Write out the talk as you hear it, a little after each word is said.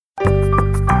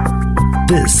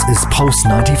This is Pulse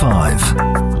 95.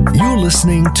 You're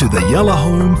listening to the Yalla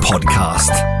Home podcast.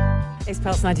 It's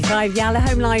Pulse 95, Yalla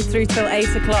Home live through till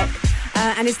 8 o'clock.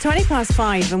 And it's 20 past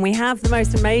 5 and we have the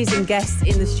most amazing guests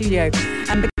in the studio.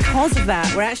 And because of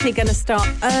that, we're actually going to start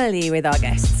early with our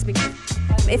guests. Because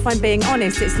if I'm being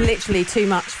honest, it's literally too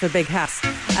much for Big Hass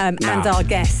and our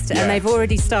guest. Yeah. And they've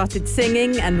already started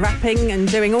singing and rapping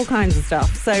and doing all kinds of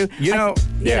stuff. So,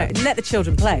 let the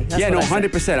children play. That's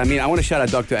 100%. I mean, I want to shout out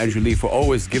Dr. Andrew Lee for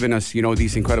always giving us,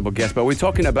 these incredible guests. But we're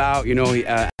talking about,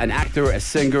 an actor, a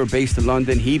singer based in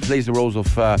London. He plays the roles of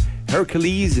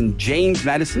Hercules and James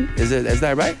Madison. Is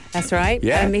that right? That's right.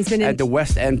 Yeah. He's been at the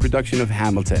West End production of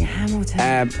Hamilton.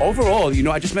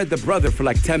 Overall, I just met the brother for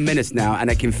like 10 minutes now, and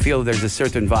I can feel there's a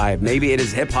certain vibe. Maybe it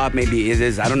is hip hop, maybe it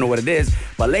is, I don't know what it is.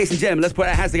 But ladies and gentlemen, let's put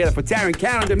our hands together for Tarinn,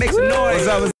 Callender. Make some noise.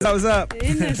 What's up?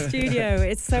 In the studio.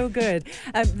 It's so good.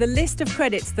 The list of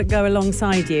credits that go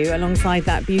alongside you, alongside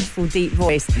that beautiful deep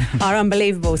voice, are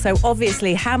unbelievable. So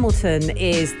obviously Hamilton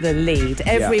is the lead.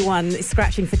 Everyone is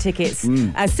scratching for tickets.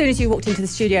 As soon as you walked into the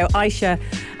studio, Aisha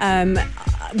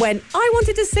went, I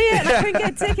wanted to see it and I couldn't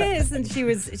get tickets, and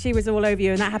she was all over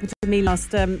you, and that happened to me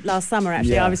last summer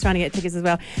actually. I was trying to get tickets as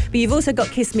well. But you've also got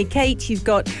Kiss Me Kate, you've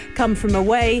got Come From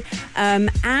Away,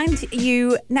 and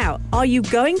you now, are you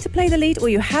going to play the lead, or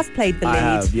you have played the lead? I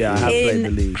have played the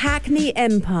lead. Hackney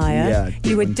Empire.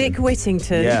 You were Dick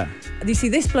Whittington. Yeah. You see,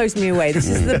 this blows me away. This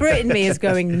is the Brit in me is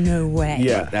going, no way.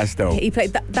 Yeah, that's dope. He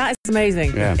played that is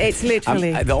amazing. Yeah. It's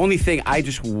literally the only thing I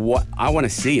want to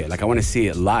see it. Like, I want to see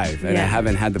it live, and I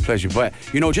haven't had the pleasure. But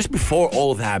just before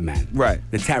all that, man. Right.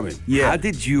 The Tarinn. Yeah. How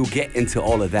did you get into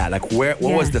all of that? Like, what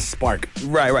was the spark?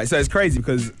 Right. So it's crazy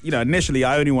because initially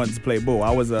I only wanted to play ball.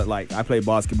 I was I played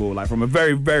basketball from a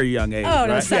very, very young age. Oh,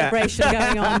 there's celebration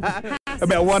going on.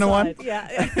 About one-on-one?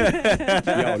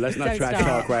 Yeah. Yo, let's not trash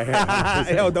talk right here.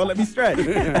 Yo, don't let me stretch.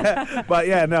 But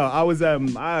I was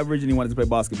I originally wanted to play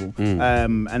basketball.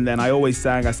 And then I always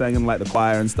sang. I sang in the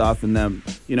choir and stuff. And then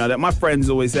that my friends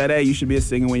always said, hey, you should be a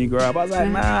singer when you grow up. I was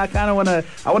like, nah, I want to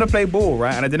play ball,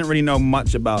 right? And I didn't really know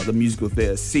much about the musical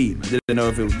theatre scene. I didn't know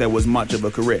if there was much of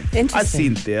a career. I'd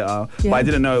seen theatre, but I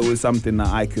didn't know it was something that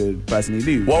I could personally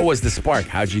do. What was the spark?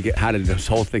 How did this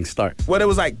whole thing start? Well, there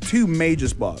was two major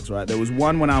sparks, right? There was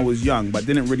one when I was young, but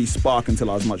didn't really spark until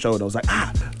I was much older. I was like,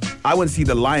 I went to see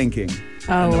The Lion King.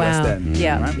 Oh, in the wow. West End,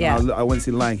 Yeah. I went to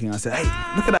see The Lion King. I said, hey,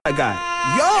 look at that guy.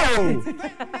 Yo!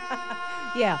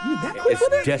 Yeah. You that quick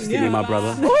with It's destiny, my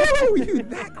brother. Oh, you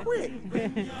that quick.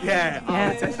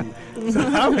 I'll test you. So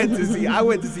I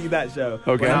went to see that show.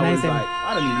 Okay. When I was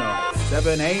I don't even know,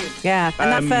 7, 8. Yeah,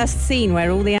 and that first scene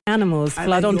where all the animals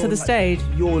flood onto the stage.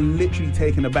 You're literally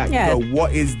taken aback. You go,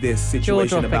 what is this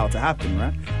situation about to happen,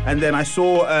 right? And then I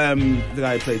saw the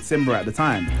guy who played Simba at the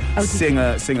time sing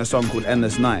a song called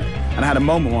Endless Night. And I had a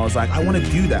moment where I was like, I want to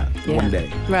do that one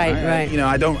day. Right.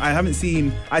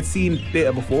 I'd seen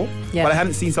theatre before, but I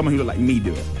hadn't seen someone who looked like me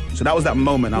do it. So that was that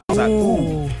moment. I was like,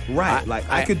 ooh, right,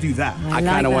 I could do that. I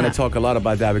kind of want to talk a lot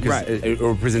about that because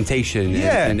representation,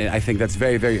 and I think that's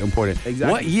very, very important.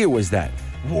 Exactly. What year was that?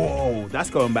 Whoa, that's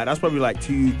going back. That's probably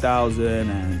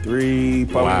 2003,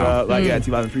 probably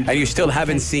 2003. And you still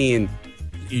haven't seen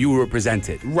you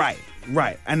represented. Right.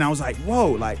 And I was like,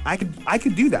 whoa, I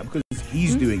could do that because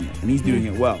he's doing it and he's doing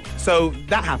it well. So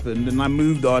that happened, and I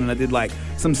moved on, and I did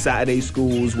some Saturday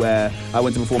schools where I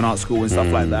went to performing arts school and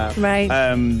stuff like that. Right.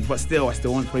 But still, I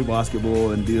still want to play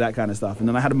basketball and do that kind of stuff. And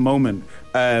then I had a moment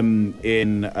in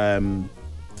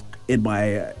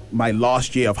my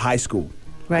last year of high school.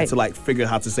 Right. To figure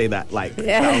how to say that,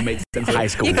 that would make sense. High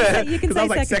school. You can say because I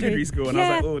was secondary school, and I was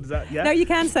like, oh, does that? Yeah. No, you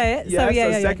can say it. So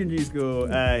secondary school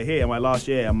here, my last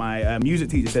year, and my music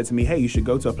teacher said to me, hey, you should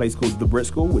go to a place called the Brit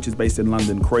School, which is based in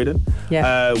London, Croydon,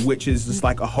 which is just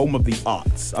a home of the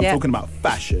arts. I'm talking about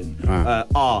fashion,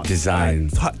 art, design,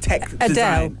 tech,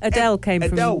 design. Adele came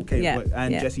from,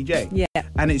 and Jessie J. Yeah.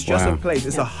 And it's just a place.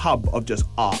 It's a hub of just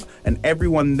art, and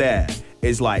everyone there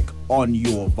is on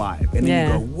your vibe, and then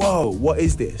you go, whoa, what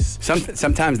is this?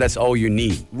 Sometimes that's all you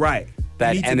need. Right.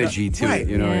 That energy to it,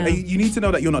 You need to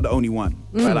know that you're not the only one.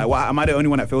 Right? Am I the only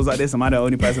one that feels like this? Am I the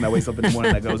only person that wakes up in the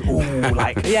morning that goes,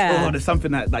 there's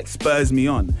something that spurs me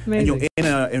on. Amazing. And you're in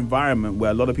an environment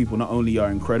where a lot of people not only are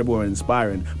incredible and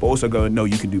inspiring, but also go, no,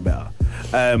 you can do better.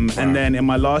 And then in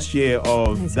my last year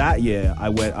of that year,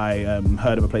 I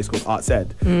heard of a place called Arts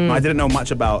Ed. I didn't know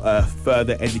much about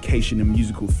further education in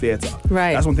musical theatre.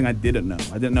 Right. That's one thing I didn't know.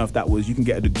 I didn't know if that was, you can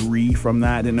get a degree from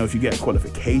that. I didn't know if you get a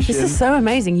qualification. This is so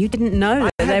amazing. You didn't know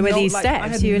that there were these steps. I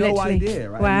had you no literally... idea.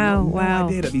 Right? Wow, I had no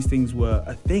idea that these things were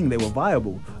a thing. They were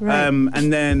viable. Right.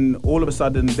 And then all of a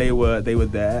sudden they were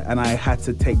there, and I had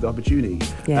to take the opportunity.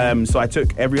 Yeah. So I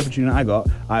took every opportunity I got.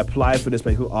 I applied for this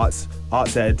place called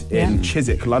Arts Ed in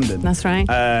Chiswick, London. That's right.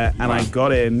 And I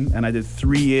got in, and I did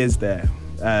 3 years there.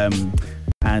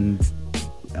 And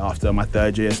after my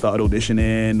third year, started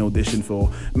auditioned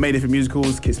for many different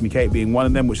musicals, Kiss Me Kate being one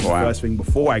of them, which was the first thing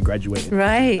before I graduated.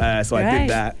 Right. So I did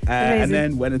that. And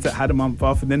then went into had a month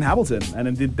off, and then Hamilton. And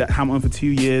then did that Hamilton for 2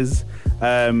 years.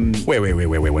 Wait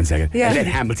 1 second. Yeah. And then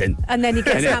Hamilton. And then he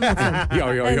gets Hamilton.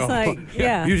 Yo. It's like,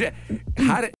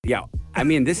 I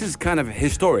mean, this is kind of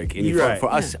historic for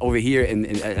us over here,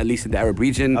 in at least in the Arab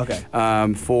region. Okay.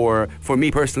 For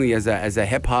me personally, as a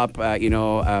hip hop,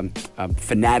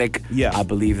 fanatic, I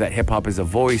believe that hip hop is a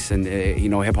voice, and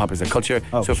hip hop is a culture.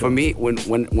 So for me, when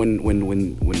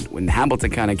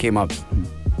Hamilton kind of came up,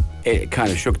 it kind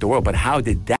of shook the world. But how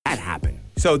did that happen?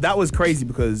 So that was crazy,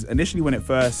 because initially when it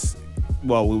was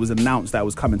announced that it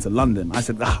was coming to London, I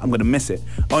said, I'm going to miss it.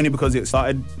 Only because it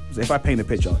started, if I paint a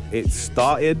picture, it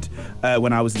started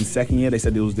when I was in second year. They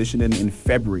said it was auditioning in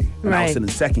February, and I was in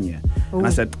the second year. Ooh. And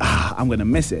I said, I'm going to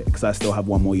miss it, because I still have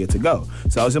 1 more year to go.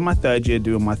 So I was in my third year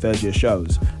doing my third year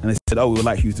shows, and they said, we would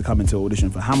like you to come into audition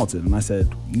for Hamilton. And I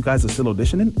said, you guys are still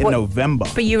auditioning? In November.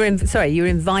 But you were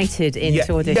invited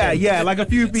into audition. Yeah, like a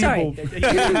few people.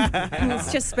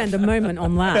 Let's just spend a moment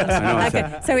on that.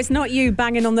 Okay, so it's not you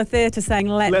banging on the theatre saying,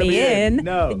 let me in.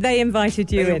 No. They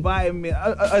invited you in. They invited me,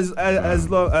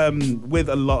 with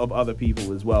a lot of other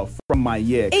people as well from my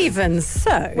year. Even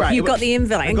so, you got the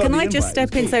invite. And can I just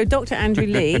step in? So Dr. Andrew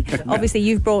Lee, obviously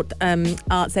you've brought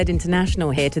Arts Ed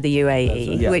International here to the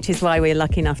UAE, which is why we're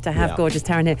lucky enough to have gorgeous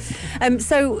Tarinn here.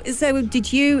 So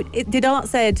did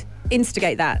Arts Ed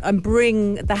instigate that and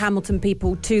bring the Hamilton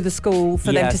people to the school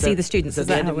for them to see the students? So at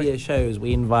the end of year shows,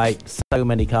 we invite so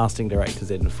many casting directors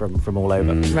in from all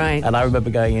over. Right. And I remember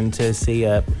going in to see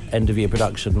a end of year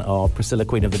production of Priscilla,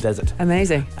 Queen of the Desert.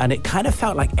 Amazing. And it kind of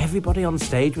felt like everybody on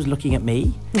stage was looking at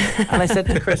me. And I said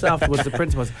to Chris afterwards, the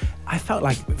principal, I felt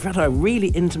like a really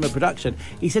intimate production.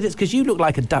 He said, it's because you look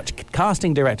like a Dutch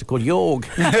casting director called Jorg.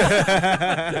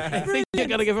 I think you're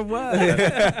going to give him work.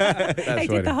 They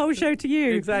did the whole show to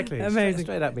you. Exactly. Amazing.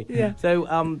 Straight at me. Yeah. So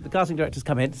the casting directors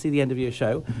come in to see the end of year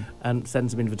show and send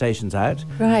some invitations out.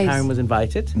 Right. Tarinn was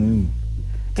invited.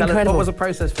 Tell us, what was the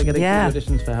process for getting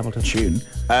auditions for Hamilton? Tune.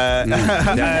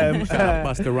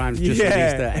 Busta Rhymes just released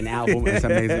an album. It's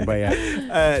amazing, but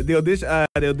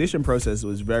the audition process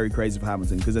was very crazy for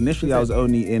Hamilton, because initially I was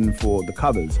only in for the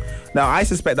covers. Now I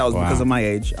suspect that was because of my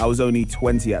age. I was only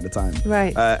 20 at the time.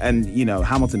 Right. And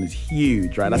Hamilton is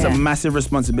huge, right? That's a massive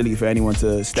responsibility for anyone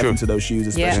to step into those shoes,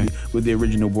 especially with the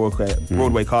original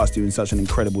Broadway cast doing such an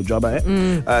incredible job at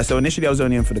it. So initially I was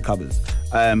only in for the covers,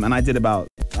 and I did about,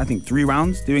 I think, 3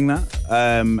 rounds doing that,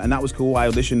 and that was cool. I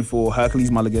auditioned for Hercules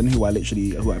Mulligan, who I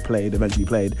eventually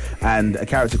played, and a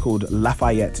character called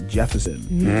Lafayette Jefferson,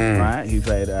 right? Who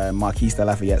played Marquis de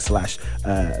Lafayette /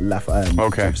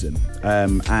 Jefferson.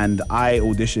 And I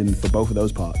auditioned for both of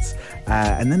those parts,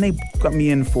 and then they got me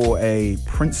in for a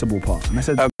principal part, and I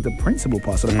said the principal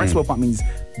part. So the principal part means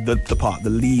the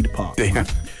lead part.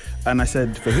 Right? And I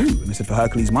said, for who? And I said, for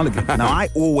Hercules Mulligan. Now, I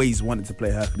always wanted to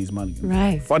play Hercules Mulligan.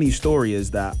 Right. Funny story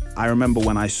is that I remember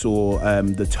when I saw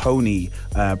the Tony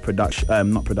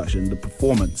the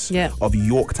performance of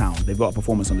Yorktown. They've got a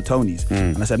performance on the Tonys.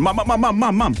 And I said,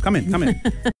 Mum, come in.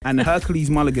 And Hercules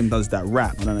Mulligan does that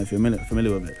rap. I don't know if you're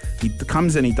familiar with it. He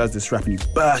comes in, he does this rap, and he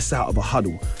bursts out of a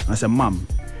huddle. And I said, Mum,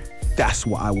 that's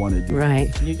what I want to do.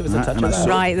 Right. Can you give us a touch of that?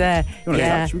 Right there. You want a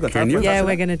touch? We got time for a touch of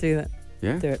we're that? going to do that.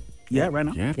 Yeah. Do it. Yeah, right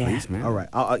now? Yeah, please, man. All right.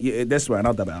 This one,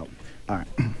 I'll dub it out. All right.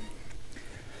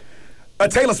 A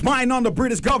tailor spying on the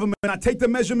British government. I take the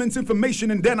measurements,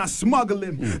 information, and then I smuggle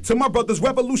it to my brother's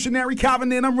revolutionary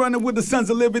covenant. I'm running with the Sons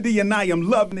of Liberty, and I am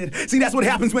loving it. See, that's what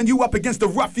happens when you up against the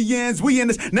ruffians. We in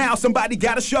this now. Somebody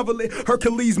gotta shovel it.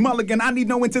 Hercules Mulligan. I need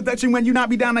no introduction. When you knock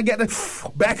me down, I get to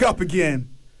back up again.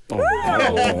 Wow.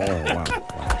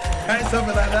 Right,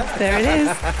 something like that. There it is.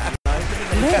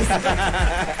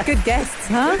 Good guests,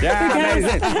 huh? Yeah,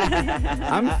 amazing.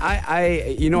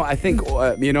 I think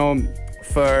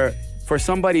for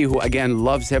somebody who again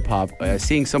loves hip hop,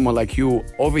 seeing someone like you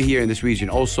over here in this region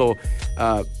also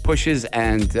pushes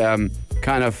and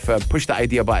kind of push the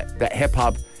idea about that hip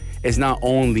hop is not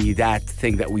only that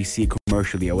thing that we see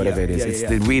commercially or whatever it is.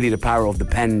 It's really the power of the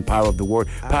pen, power of the word,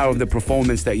 power of the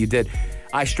performance that you did.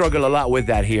 I struggle a lot with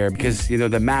that here because, you know,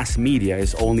 the mass media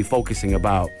is only focusing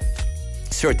about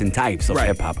certain types of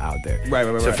hip hop out there.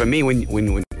 So for me, when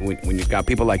you got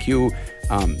people like you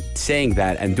saying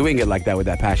that and doing it like that with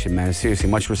that passion, man, seriously,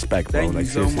 much respect, bro. Thank like,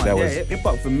 you so much. That was hip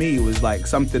hop for me was like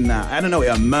something that, I don't know,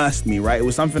 it immersed me, right? It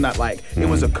was something that like, it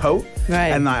was a coat,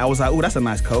 and I was like, oh, that's a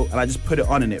nice coat, and I just put it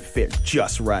on and it fit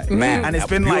just right. Man, and it's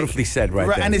been beautifully said right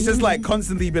there. And it's just like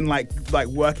constantly been like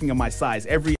working on my size.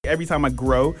 Every time I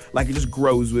grow, like it just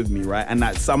grows with me, right? And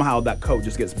that somehow that coat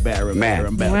just gets better and better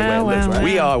and better the way it looks, right?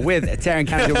 We are with Tarinn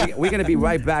Callender. We're going to be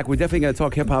right back. We're definitely going to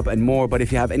talk hip hop and more, but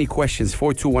if you have any questions,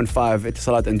 4215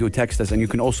 Etisalat and do text us, and you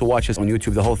can also watch us on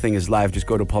YouTube. The whole thing is live. Just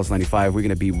go to Pulse 95. We're going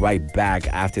to be right back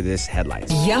after this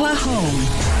headlines. Yalla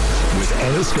Home with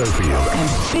Ella Schofield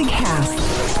and Big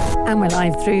House. And we're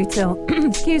live through till,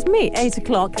 excuse me, 8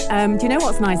 o'clock. Do you know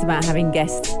what's nice about having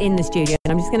guests in the studio?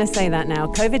 And I'm just going to say that now.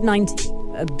 COVID-19,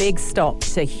 a big stop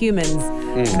to humans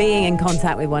being in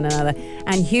contact with one another.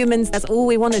 And humans, that's all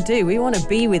we want to do. We want to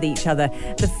be with each other.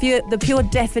 The pure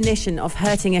definition of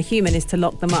hurting a human is to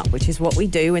lock them up, which is what we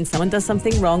do. When someone does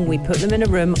something wrong, we put them in a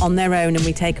room on their own and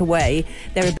we take away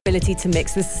their ability to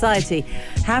mix with society.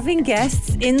 Having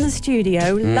guests in the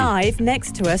studio live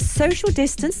next to us, social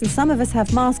distance, and some of us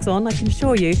have masks on, I can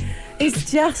assure you,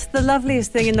 it's just the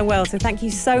loveliest thing in the world. So thank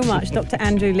you so much, Dr.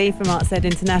 Andrew Lee from Arts Ed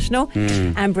International,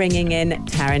 and bringing in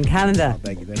Tarinn Callender.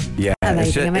 Thank you. Yeah,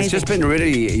 amazing, it's just been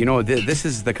really, you know, this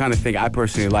is the kind of thing I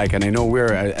personally like, and I know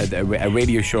we're a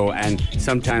radio show, and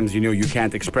sometimes, you know, you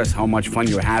can't express how much fun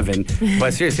you're having,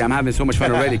 but seriously, I'm having so much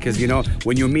fun already, because, you know,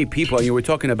 when you meet people, and you were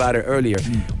talking about it earlier,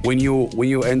 when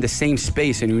you're in the same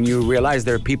space, and when you realize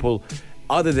there are people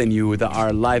other than you that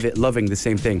are loving the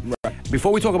same thing. Right.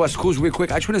 Before we talk about schools real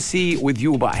quick, I just want to see with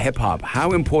you about hip-hop.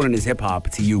 How important is hip-hop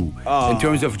to you in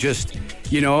terms of just,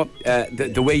 you know,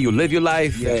 the way you live your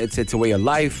life? It's a way of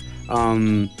life.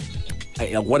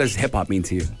 What does hip-hop mean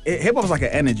to you? Hip-hop is like an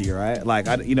energy, right? Like,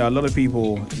 you know, a lot of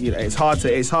people, you know, it's hard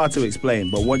to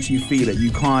explain, but once you feel it,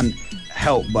 you can't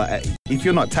help but if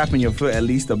you're not tapping your foot at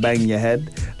least or banging your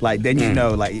head, like, then you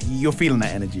know, like, you're feeling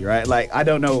that energy, right? Like, I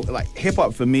don't know, like,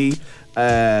 hip-hop for me,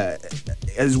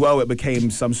 as well, it became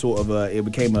some sort of a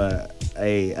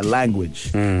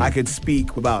language. I could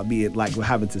speak without being like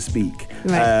having to speak.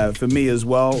 Right. For me as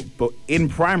well, but in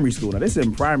primary school. Now this is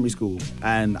in primary school,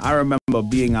 and I remember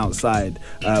being outside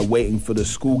waiting for the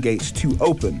school gates to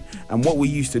open. And what we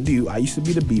used to do, I used to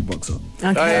be the beatboxer.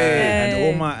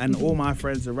 Okay. And all my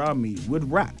friends around me would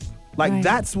rap. Like,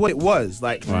 that's what it was.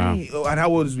 Like, and I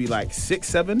was be like 6,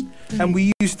 7, and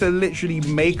we used to literally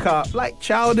make up like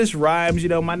childish rhymes. You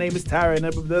know, my name is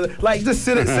Tarinn, like just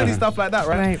silly stuff like that,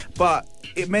 right? But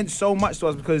it meant so much to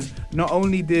us because not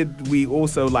only did we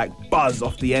also like buzz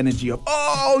off the energy of,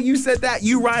 oh, you said that,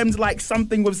 you rhymed like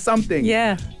something with something.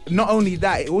 Yeah. Not only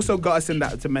that, it also got us in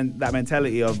that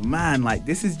mentality of, man, like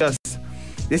this is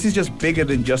just bigger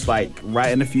than just like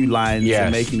writing a few lines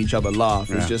and making each other laugh.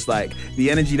 It's just like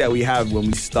the energy that we have when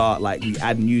we start, like we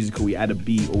add music or we add a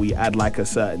beat or we add like a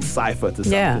certain cipher to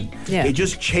something. It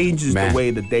just changes the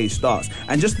way the day starts.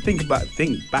 And just to think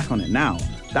back on it now,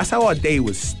 that's how our day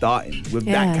was starting, with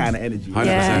that kind of energy.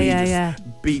 100%.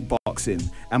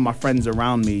 Beatboxing and my friends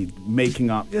around me making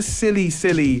up just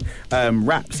silly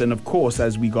raps. And of course,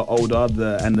 as we got older,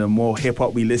 the more hip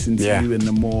hop we listened to and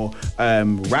the more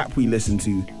rap we listened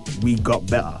to, we got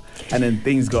better. And then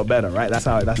things got better, right? That's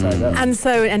how it goes.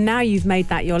 And now you've made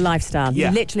that your lifestyle. You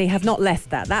literally have not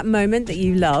left that moment that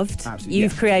you loved. Absolutely,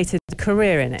 you've created a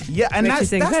career in it. Yeah, and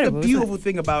that's the beautiful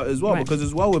thing about it as well, because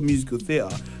as well with musical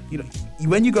theatre, you know,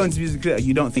 when you go into music theatre,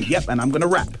 you don't think, yep, and I'm going to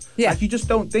rap. Yeah. Like, you just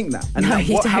don't think that. And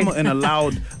what Hamilton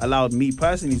allowed me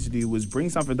personally to do was bring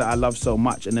something that I love so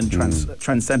much and then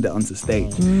transcend it onto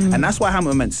stage. And that's why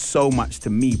Hamilton meant so much to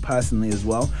me personally as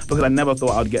well, because I never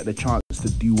thought I would get the chance to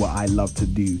do what I love to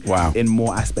do in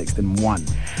more aspects than one.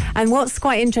 And what's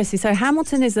quite interesting, so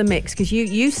Hamilton is a mix, because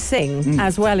you sing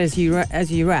as well as you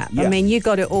rap. Yeah. I mean, you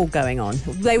got it all going on.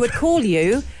 They would call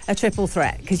you a triple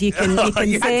threat, because you can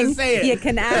sing, you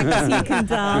can act, you can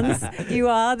dance. You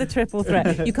are the triple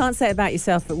threat. You can't say it about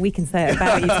yourself, but we can say it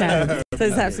about you, Tarinn. So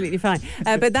it's absolutely fine.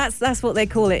 But that's what they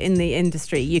call it in the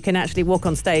industry. You can actually walk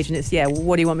on stage and it's,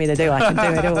 what do you want me to do? I can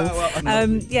do it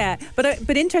all.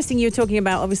 But interesting, you were talking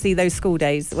about obviously those school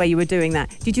days where you were doing that.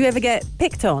 Did you ever get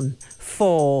picked on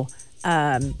for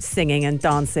singing and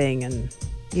dancing and?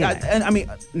 And I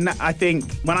mean, I think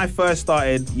when I first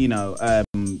started,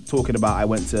 talking about I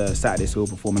went to Saturday School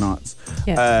Performing Arts,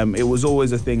 Yeah. it was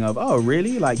always a thing of, oh,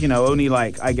 really? Like, only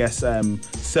like, I guess,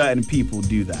 certain people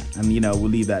do that. And,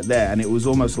 we'll leave that there. And it was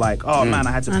almost like, oh, man,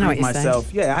 I had to prove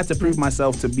myself. Yeah, I had to prove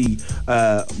myself to be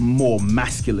more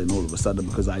masculine all of a sudden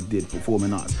because I did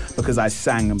performing arts, because I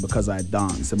sang and because I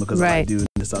danced and because I do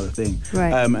this other thing.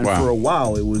 Right. And for a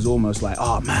while, it was almost like,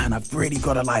 oh, man, I've really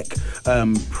got to like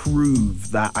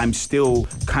prove that I'm still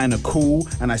kind of cool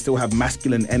and I still have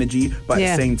masculine energy, but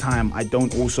at the same time, I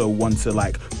don't also want to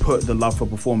like put the love for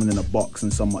performing in a box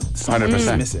and somewhat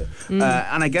dismiss it. And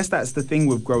I guess that's the thing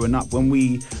with growing up. When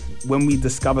we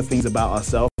discover things about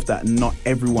ourselves that not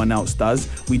everyone else does,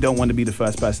 we don't want to be the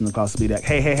first person in the class to be like,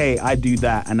 hey, I do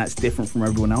that, and that's different from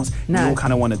everyone else. No. We all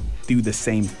kind of want to do the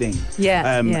same thing.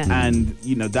 And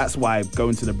that's why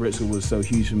going to the Brit School was so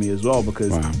huge for me as well,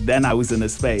 because then I was in a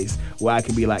space where I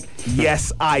could be like,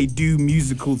 yes, I do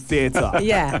musical theatre.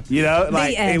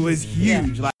 It was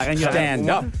huge. Like, and stand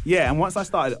up. Yeah, and once I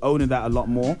started owning that a lot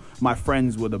more, my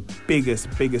friends were the biggest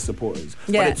supporters.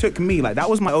 Yeah. But it took me, like, that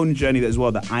was my own journey as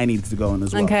well that I needed to go on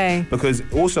as well. Okay. Because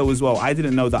also as well, I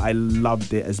didn't know that I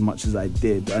loved it as much as I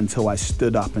did until I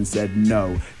stood up and said,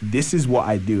 no, this is what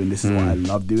I do and this is what I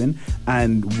love doing.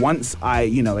 And once I,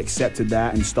 accepted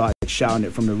that and started shouting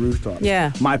it from the rooftop,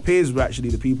 my peers were actually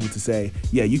the people to say,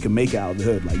 yeah, you can make it out of the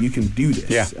hood, like you can do this.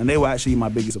 Yeah. And they were actually my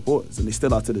biggest supporters, and they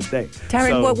still are to this day.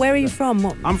 Tarinn, where are you from?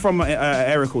 I'm from an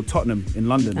area called Tottenham in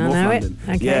London, North London.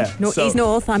 Okay. Yeah. He's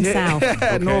north, I'm south.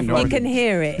 North You can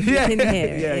hear it. You can hear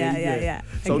it. Yeah.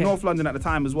 So North London at the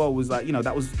time as well was like,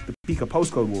 that was the peak of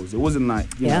postcode wars. It wasn't like,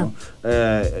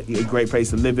 a great place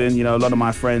to live in. A lot of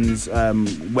my friends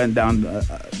went down,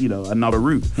 another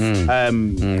route. Gotcha.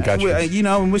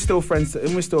 And we're still friends.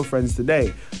 And we're still friends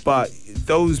today. But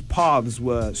those paths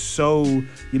were so,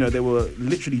 they were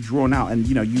literally drawn out. And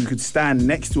you could stand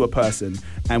next to a person,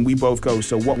 and we both go,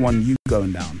 so what one are you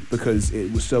going down? Because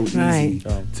it was so easy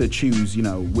to choose,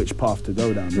 which path to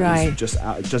go down. It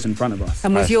was just in front of us.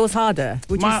 And was yours harder?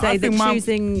 Would you say that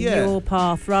choosing your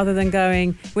path rather than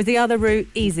going, was the other route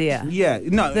easier? Yeah,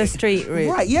 no. The street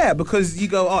route. Right, yeah, because you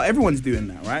go, oh, everyone's doing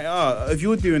that, right? Oh, if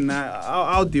you're doing that,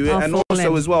 I'll do it. And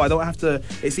also as well, I don't have to,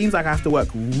 it seems like I have to work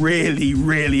really,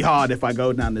 really hard if I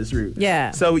go down this route.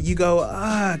 Yeah. So you go,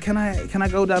 can I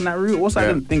go down that route? Also, I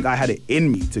didn't think I had it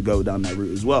in me to go down that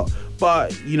route as well.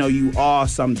 But, you are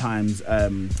sometimes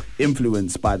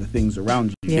influenced by the things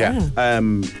around you. Yeah.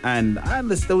 And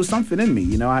there was something in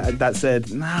me, that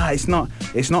said, nah, it's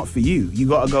not for you. You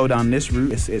got to go down this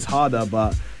route. It's harder,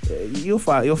 but you'll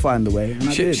find a way.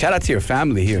 Shout out to your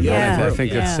family here, man. Yeah.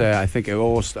 I think it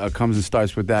all comes and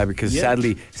starts with that, because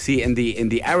sadly, see, in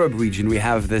the Arab region, we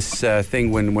have this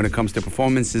thing when it comes to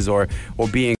performances or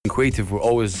being creative, we're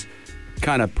always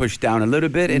kind of pushed down a little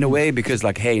bit in a way, because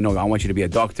like, hey, I want you to be a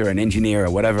doctor, an engineer, or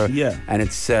whatever. Yeah. And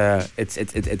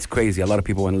it's crazy. A lot of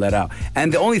people want to let out.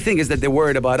 And the only thing is that they're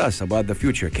worried about us, about the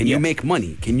future. Can you make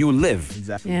money? Can you live?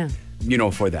 Exactly. Yeah.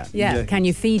 For that. Yeah. Can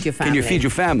you feed your family? Can you feed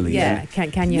your family? Yeah.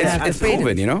 Can you have it's the freedom?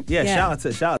 proven, Yeah.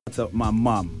 Shout out to my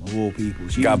mum of all people.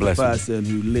 She was the person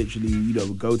who literally,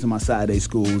 would go to my Saturday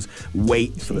schools,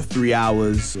 wait for 3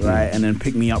 hours, right, and then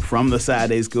pick me up from the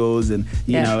Saturday schools, and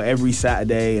every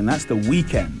Saturday, and that's the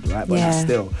weekend, right? But that's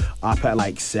still up at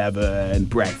like 7,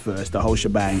 breakfast, the whole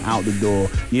shebang, out the door,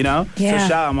 Yeah. So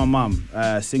shout out my mum,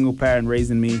 single parent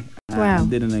raising me. Wow.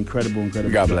 Did an incredible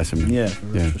God bless him. Yeah.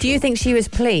 Do you think she was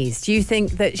pleased? Do you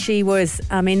think that she was,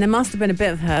 there must have been a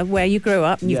bit of her where you grew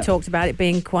up, and you've talked about it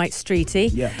being quite streety.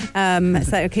 Yeah.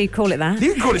 So okay, call it that.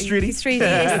 You can call it streety. Streety,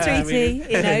 it's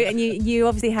streety, and you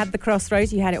obviously had the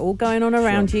crossroads, you had it all going on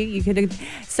around you. You could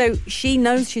so she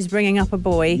knows she's bringing up a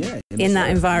boy in that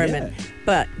environment.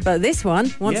 Yeah. But this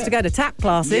one wants to go to tap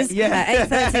classes at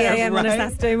 8:30 a.m. on a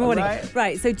Saturday morning.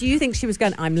 Right. So do you think she was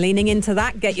going, I'm leaning into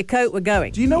that, get your coat, we're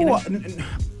going? Do you know what?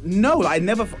 No, I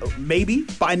never, maybe,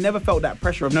 but I never felt that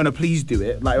pressure of, no, please do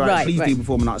it. Like, please do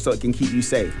performing arts so it can keep you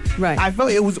safe. Right. I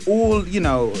felt it was all,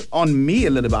 on me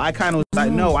a little bit. I kind of was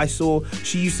like, no, I saw,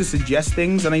 she used to suggest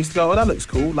things, and I used to go, oh, that looks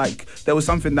cool. Like, there was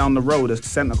something down the road, a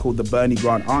centre called the Bernie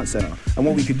Grant Art Centre. And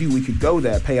what we could do, we could go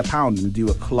there, pay £1 and do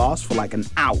a class for like an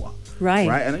hour. Right.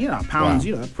 And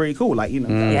 £1, pretty cool. Like, £1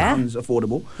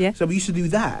 affordable. Yeah. So we used to do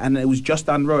that, and it was just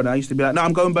down the road. And I used to be like, no,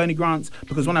 I'm going Bernie Grant's,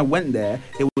 because when I went there,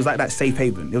 it was like that safe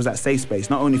haven. It was that safe space,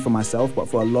 not only for myself, but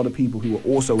for a lot of people who were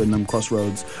also in them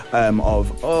crossroads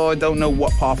of, I don't know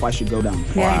what path I should go down.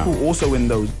 Yeah. People also in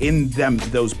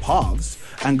those paths,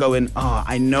 and going,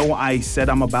 I know I said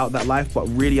I'm about that life, but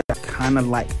really I kind of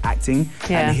like acting.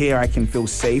 Yeah. And here I can feel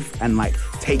safe and like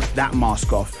take that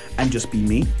mask off and just be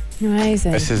me.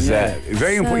 Amazing. This is very So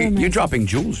important. amazing. You're dropping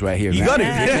jewels right here. You got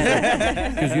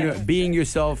it. Because being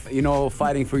yourself,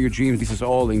 fighting for your dreams. This is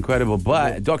all incredible.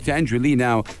 But Dr. Andrew Lee,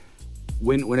 now,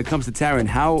 when it comes to Tarinn,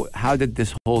 how did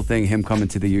this whole thing, him coming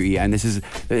to the UE, and this is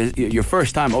your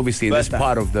first time, obviously, in this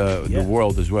part of the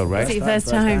world as well, right? Is it your first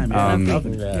time?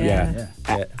 Yeah.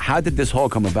 How did this whole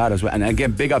come about as well? And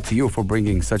again, big up to you for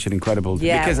bringing such an incredible.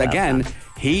 Because again,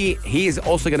 he is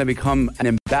also going to become an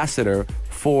ambassador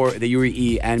for the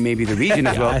UAE and maybe the region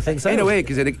as well. I think so. In a way,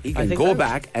 because he can go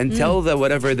back and tell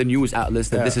the news outlets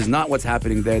that this is not what's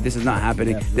happening there. This is not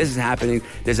happening. This is happening.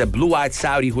 There's a blue-eyed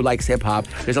Saudi who likes hip hop.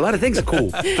 There's a lot of things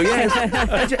cool. So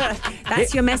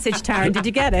That's your message, Taryn. Did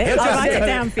you get it? I'll write it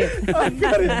down for you.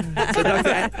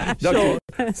 Doctor,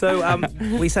 So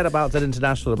we set up Outside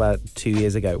International about 2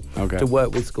 years ago to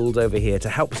work with schools over here to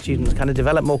help students kind of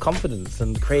develop more confidence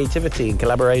and creativity and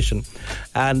collaboration.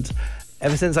 And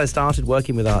ever since I started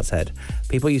working with ArtsEd,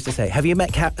 people used to say, "Have you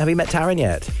met Tarinn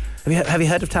yet? Have you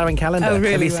heard of Tarinn Callender? Oh,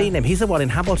 really? Have you seen him? He's the one in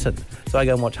Hamilton." So I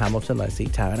go and watch Hamilton. I see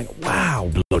Tarinn. I go,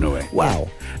 "Wow, blown away! Wow!"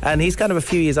 And he's kind of a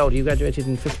few years older. You graduated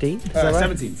in 15?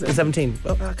 17. 17.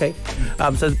 Oh, okay.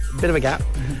 So a bit of a gap,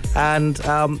 and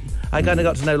I kind of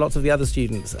got to know lots of the other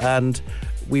students, and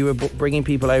we were bringing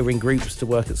people over in groups to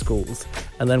work at schools.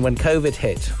 And then when COVID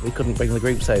hit, we couldn't bring the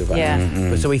groups over.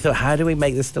 Yeah. So we thought, how do we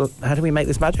make this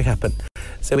magic happen?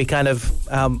 So we kind of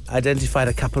identified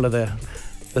a couple of the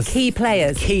Key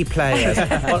players.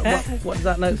 What does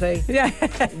that note say? Yeah.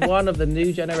 One of the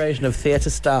new generation of theatre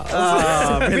stars.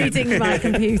 Reading my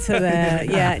computer there.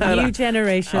 Yeah, new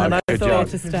generation of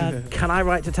theatre stars. Can I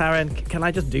write to Tarinn? Can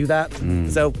I just do that?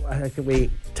 So can we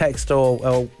text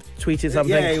or tweeted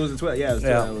something? Yeah, it was a Twitter. Yeah, it was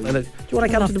Twitter. Do you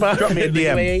want to come to Dubai? Drop me a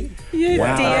DM. You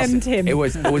DM'd him. It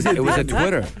was a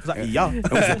Twitter. It's like, yeah.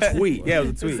 It was a tweet. Yeah,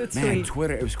 it was a tweet. Man,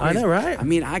 Twitter, it was crazy. I know, right? I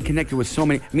mean, I connected with so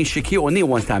many. I mean, Shaquille O'Neal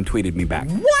one time tweeted me back.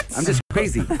 What? I'm just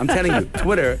crazy. I'm telling you,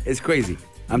 Twitter is crazy.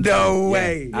 No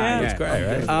way. Yeah. It's great,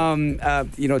 right?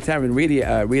 Tarinn,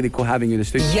 really cool having you in the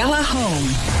studio. Yalla Home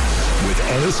with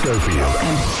Ella Schofield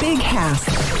and Big House.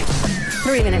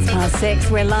 3 minutes past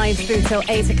 6. We're live through till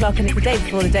 8 o'clock, and it's the day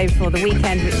before the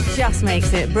weekend, which just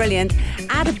makes it brilliant.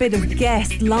 Add a bit of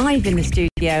guest live in the studio,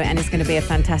 and it's going to be a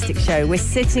fantastic show. We're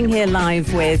sitting here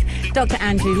live with Dr.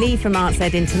 Andrew Lee from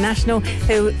ArtsEd International,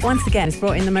 who once again has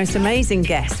brought in the most amazing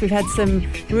guests. We've had some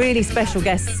really special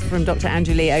guests from Dr.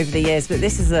 Andrew Lee over the years, but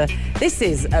this is a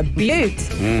beaut.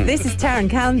 This is Tarinn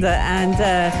Callender, and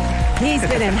he's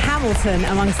been in Hamilton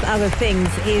amongst other things.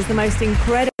 He is the most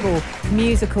incredible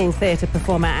musical theatre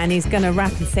performer, and he's going to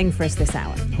rap and sing for us this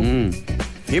hour.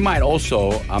 He might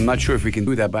also, I'm not sure if we can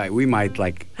do that, but we might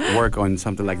work on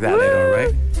something like that later,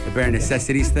 right? The bare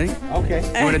necessities thing. Okay.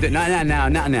 You want to do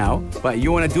not now, but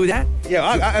you want to do that? Yeah,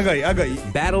 I got you.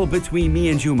 Battle between me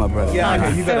and you, my brother. Yeah, I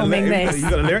got you. You got Filming this. You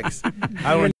got the lyrics?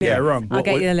 I want to get it wrong. I'll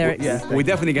get you the lyrics. Yeah. We're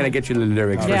definitely going to get you the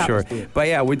lyrics Yeah. for sure. But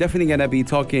yeah, we're definitely going to be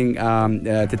talking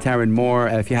to Tarinn more.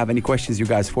 If you have any questions, you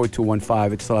guys,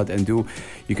 4215, it's Salat and Do.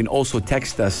 You can also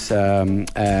text us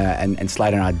and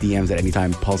slide in our DMs at any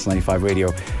time, Pulse 95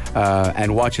 Radio,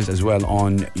 and watch us as well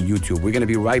on YouTube. We're going to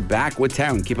be right back with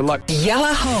Tarinn. Keep it locked.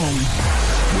 Yalla Home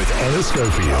with Ella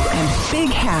Schofield and Big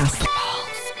House.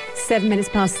 7 minutes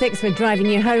past 6. We're driving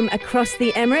you home across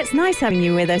the Emirates. Nice having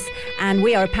you with us. And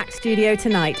we are a packed studio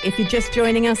tonight. If you're just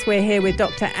joining us, we're here with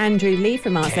Dr. Andrew Lee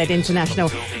from ArtsEd International.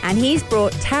 And he's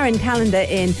brought Tarinn Callender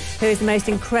in, who is the most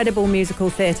incredible musical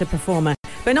theatre performer.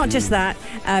 But not just that,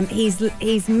 he's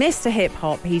Mr. Hip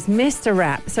Hop, he's Mr.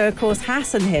 Rap. So, of course,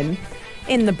 Hass and him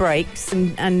in the breaks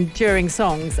and during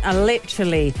songs are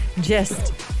literally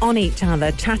just on each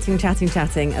other, chatting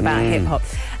about hip hop.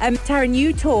 Tarinn,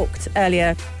 you talked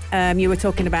earlier, you were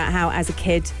talking about how as a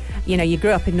kid, you grew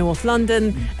up in North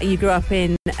London, you grew up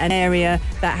in an area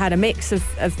that had a mix of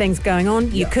things going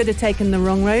on. You could have taken the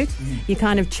wrong road. You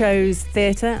kind of chose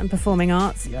theatre and performing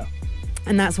arts. Yeah.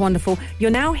 And that's wonderful.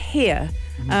 You're now here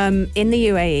in the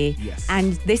UAE,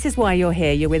 and this is why you're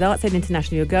here. You're with ArtsEd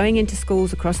International. You're going into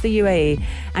schools across the UAE,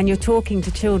 and you're talking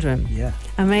to children. Yeah.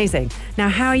 Amazing. Now,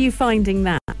 how are you finding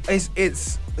that?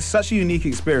 It's such a unique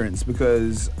experience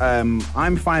because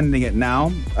I'm finding it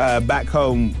now. Back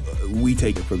home, we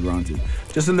take it for granted.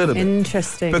 Just a little bit.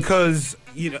 Interesting. Because,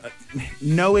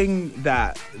 knowing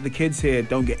that the kids here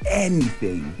don't get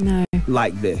anything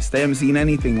like this. They haven't seen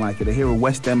anything like it. They hear a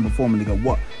West End performer and they go,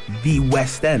 what? The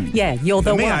West End? Yeah, you're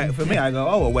the one. For me, I go,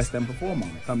 oh, a West End performer.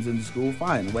 Comes into school,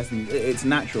 fine. West End, it's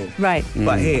natural. Right.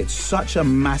 But here, it's such a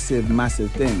massive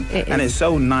thing. It's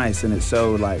so nice and it's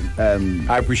so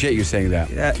I appreciate you saying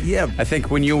that. Yeah. I think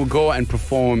when you go and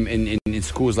perform in in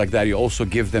schools like that, you also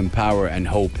give them power and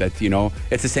hope that, you know,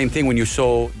 it's the same thing when you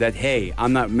show that, hey,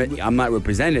 I'm not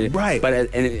represented. Right. But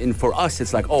and for us,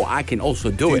 it's like, oh, I can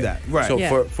also do it. that. Right. So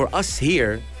Yeah. for us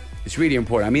here, it's really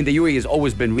important. I mean, the UAE has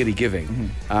always been really giving,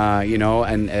 you know,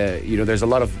 and, you know, there's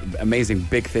a lot of amazing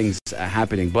big things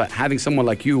happening. But having someone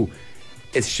like you,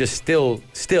 it's just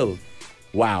still,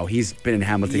 wow, he's been in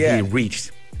Hamilton. Yeah. He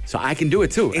reached. So I can do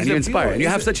it too. And It's you a inspire. beautiful- And you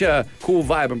have it's such a cool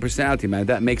vibe and personality, man.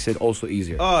 That makes it also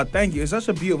easier. Oh, thank you. It's such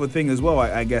a beautiful thing as well,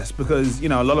 I guess, because, you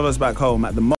know, a lot of us back home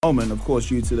at the moment, of course,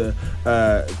 due to the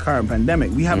current pandemic,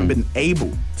 we haven't been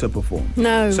able to perform.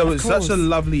 No, So of it's such a course.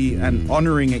 lovely and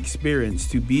honoring experience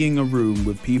to be in a room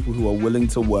with people who are willing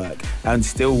to work and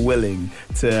still willing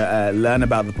to learn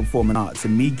about the performing arts,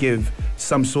 and me give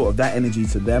some sort of that energy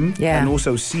to them, Yeah. and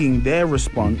also seeing their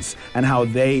response and how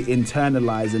they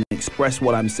internalize and express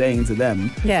what I'm saying to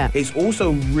them. Yeah. It's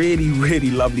also really,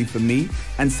 really lovely for me,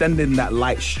 and sending that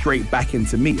light straight back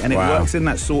into me. And it Wow. works in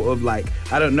that sort of like,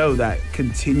 I don't know, that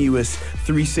continuous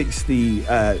 360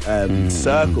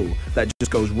 circle that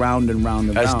just goes round and round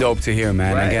and That's round. dope to hear,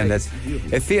 man. Right. Again, It's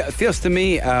beautiful. it feels to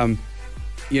me,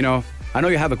 you know, I know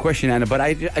you have a question, Anna, but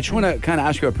I just want to kind of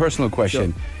ask you a personal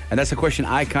question. Sure. And that's a question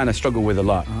I kind of struggle with a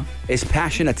lot. Is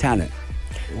passion a talent?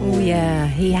 Oh, yeah.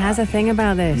 He has a thing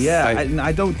about this. Yeah,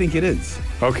 I don't think it is.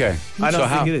 Okay. I don't So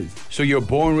think it is. So you're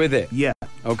born with it? Yeah,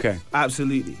 Okay.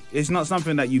 absolutely. It's not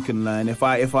something that you can learn. If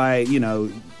I you know,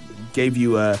 gave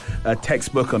you a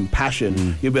textbook on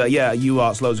passion, you'll be like, yeah, you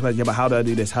ask loads of questions. Yeah, but how do I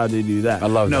do this? How do I do that? I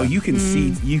love no, that. you can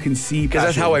see Because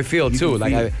that's how I feel You too. can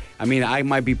Like feel it. I mean, I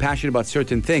might be passionate about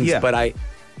certain things, Yeah. but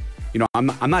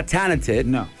I'm not talented.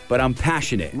 No. But I'm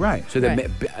passionate. Right. So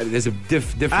there's a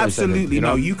difference. Absolutely, you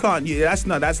know? no, you can't.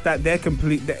 They're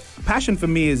complete. Passion for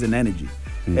me is an energy.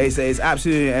 It's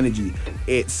absolutely an energy.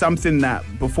 It's something that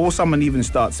before someone even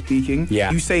starts speaking,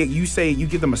 Yeah. you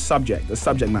give them a subject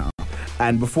matter.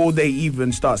 And before they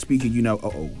even start speaking, you know,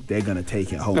 they're gonna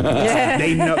take it home.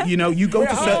 They know, you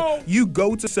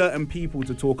go to certain people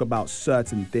to talk about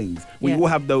certain things. We Yeah. all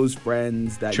have those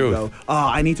friends that True. you go,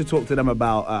 I need to talk to them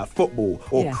about football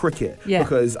or Yeah. cricket Yeah.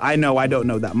 because I know I don't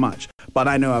know that much, but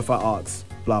I know if I ask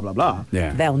blah blah blah,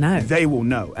 Yeah. They'll know. they will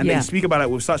know, and Yeah. they speak about it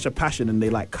with such a passion, and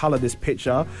they like color this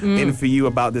picture in for you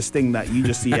about this thing that you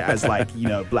just see it as like,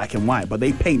 black and white, but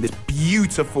they paint this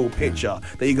beautiful picture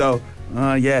that you go,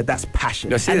 yeah, that's passion.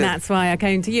 That's And it. that's why I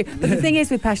came to you. But the thing is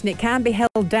with passion, it can be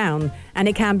held down and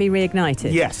it can be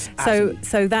reignited. Yes, So absolutely.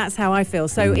 so that's how I feel.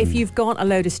 So if you've got a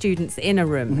load of students in a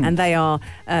room and they are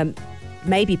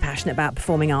maybe passionate about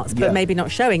performing arts, but Yeah. maybe not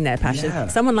showing their passion, Yeah.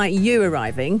 someone like you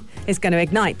arriving is going to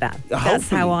ignite that. That's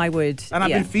Hopefully. how I would. And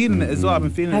I've yeah. been feeling it as well. I've been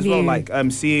feeling Have it as well. you? Like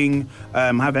seeing,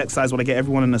 have exercise when I get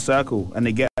everyone in a circle and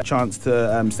they get a chance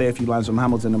to say a few lines from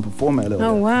Hamilton and perform it a little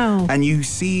Oh, bit. wow. And you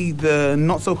see the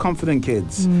not so confident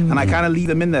kids, and I kind of leave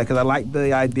them in there because I like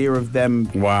the idea of them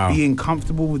Wow. being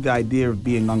comfortable with the idea of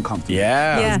being uncomfortable.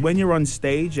 Yeah. Yeah. When you're on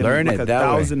stage and Learn like it a that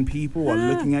way. 1,000 people are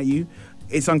looking at you,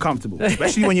 it's uncomfortable,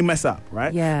 especially when you mess up,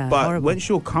 right? Yeah, But horrible. once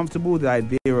you're comfortable with the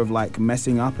idea of like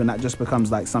messing up, and that just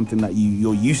becomes like something that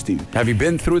you're used to. Have you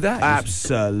been through that?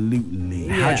 Absolutely.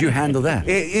 How'd you handle that?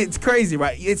 It's crazy,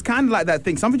 right? It's kind of like that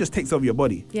thing. Something just takes over your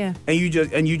body. Yeah. And you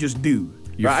just do.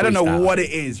 You Right? I don't know freestyle. what it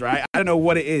is, right? I don't know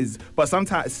what it is, but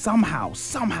sometimes,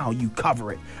 somehow you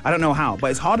cover it. I don't know how,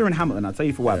 but it's harder in Hamilton. I'll tell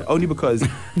you for why. Only because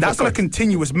that's not a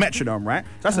continuous metronome, right?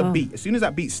 That's a beat. As soon as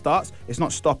that beat starts, it's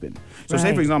not stopping. So, say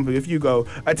Right. for example, if you go,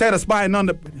 I tell the spine on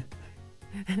the,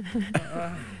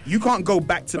 you can't go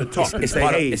back to the top and It's say,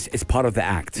 part, hey, it's part of the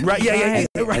act. right? Yeah, Right.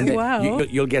 right. And then Wow.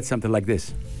 you'll get something like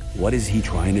this. What is he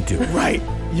trying to do? Right.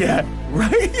 Yeah.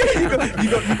 Right. Yeah.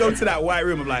 You go to that white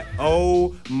room of like,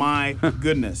 oh my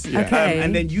goodness. Okay.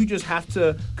 And then you just have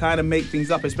to kind of make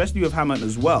things up, especially with Hamilton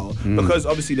as well, because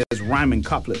obviously there's rhyming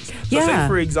couplets. So Yeah. say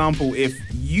for example, if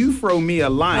you throw me a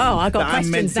line, Oh, I got that I'm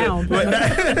meant questions to, down.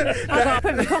 I've got to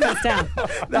put my comments down.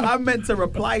 that I'm meant to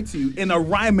reply to in a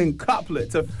rhyming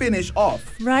couplet to finish off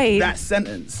Right. that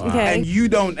sentence, Okay. and you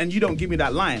don't give me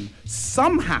that line,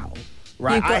 somehow,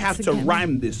 right? You've got I have to to get-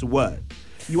 rhyme this word.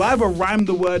 You either rhyme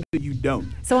the word or you don't.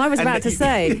 So I was And about then to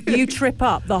say, you trip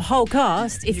up the whole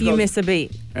cast if You you go- miss a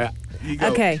beat. Yeah. You go,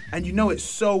 Okay. And you know it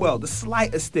so well. The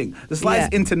slightest thing, the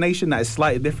slightest Yeah. intonation that is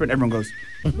slightly different, everyone goes,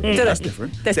 that's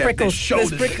different. There's Their prickles. shoulders.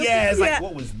 There's prickles. Yeah, it's Yeah. like,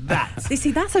 what was that? You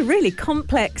see, that's a really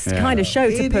complex Yeah. kind of show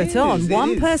to It put is, on. it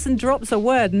One is. person drops a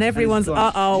word and everyone's,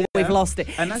 gone. oh, Yeah. we've lost it.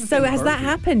 And that's the So thing with has that choreography.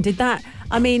 happened? Did that?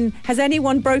 I mean, has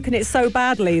anyone broken it so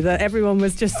badly that everyone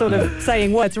was just sort of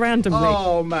saying words randomly?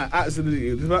 Oh man,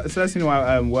 absolutely. The first thing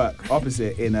I work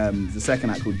opposite in the second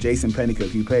act called Jason Pennycook,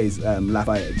 who plays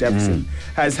Lafayette Jefferson,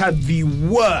 has had the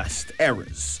worst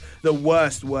errors. The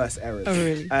worst errors. Oh,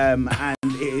 really? And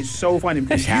it is so funny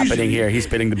because It's happening here. He's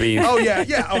spilling the beans. Oh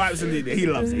yeah. Oh, absolutely. He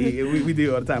loves it. We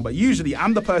do it all the time. But usually,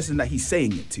 I'm the person that he's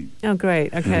saying it to. Oh,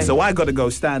 great. Okay. So I got to go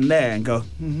stand there and go,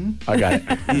 I got it.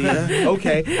 yeah,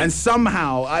 okay. And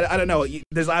somehow, I don't know,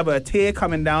 there's either a tear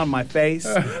coming down my face,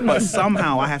 but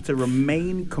somehow I have to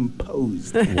remain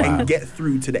composed and get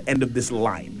through to the end of this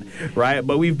line, right?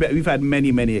 But we've had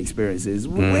many experiences.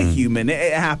 We're human.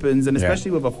 It happens, and especially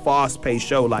with a fast-paced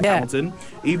show like Hamilton,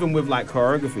 even with like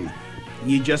choreography,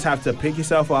 you just have to pick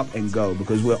yourself up and go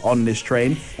because we're on this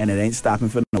train and it ain't stopping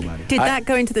for nobody. Did that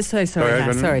go into the... Sorry. Did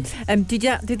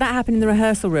that happen in the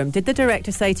rehearsal room? Did the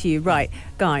director say to you, right,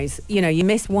 guys, you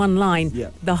miss one line,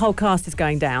 the whole cast is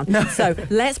going down. So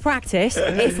let's practice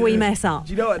if we mess up.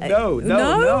 Do you know what? No,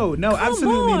 Come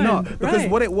absolutely on. not. Because Right.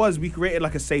 what it was, we created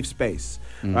like a safe space.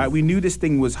 Right? We knew this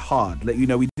thing was hard. Like, we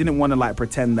didn't want to like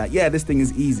pretend that, this thing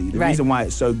is easy. The reason why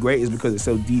it's so great is because it's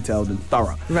so detailed and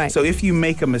thorough. Right. So if you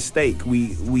make a mistake,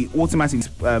 we automatically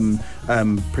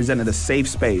presented a safe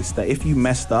space that if you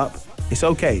messed up, it's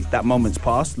okay. That moment's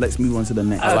passed. Let's move on to the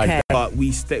next. Okay. I like that. But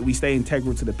we stay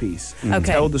integral to the piece. Okay.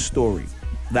 Tell the story.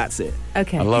 That's it.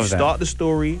 Okay. I love You that. start the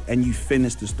story and you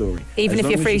finish the story. Even if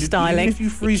As you're long as freestyling, even if you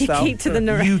freestyle, keep to the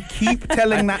narrative. you keep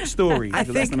telling that story. I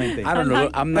That's think the main thing. I don't know.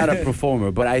 I'm not a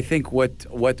performer, but I think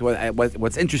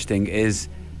what's interesting is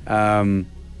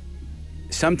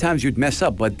sometimes you'd mess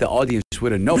up, but the audience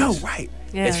wouldn't notice. No, right.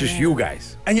 Yeah, It's just you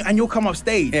guys. And you'll come off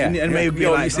stage and maybe be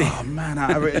Yo, like, you see- oh man,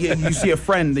 you see a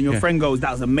friend and your friend goes,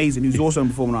 that was amazing, who's also in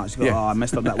performing arts. You go, oh, I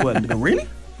messed up that word. And they go, really?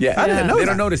 Yeah, I didn't know they that.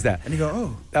 don't notice that. And you go,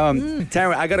 oh.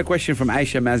 Taryn, I got a question from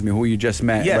Aisha Mazmi, who you just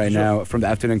met Yeah, sure. now from the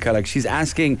Afternoon Collect. She's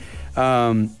asking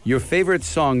your favorite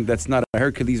song that's not a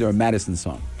Hercules or a Madison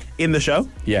song. In the show?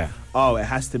 Yeah. Oh, it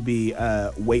has to be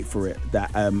Wait For It,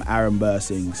 that Aaron Burr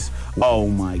sings. Oh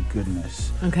my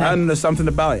goodness. Okay. And there's something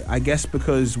about it. I guess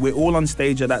because we're all on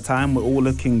stage at that time, we're all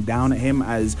looking down at him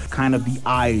as kind of the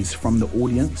eyes from the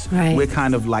audience. Right. We're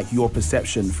kind of like your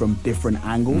perception from different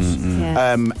angles.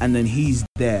 Yeah. And then he's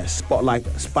there, spotlight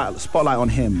on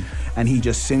him, and he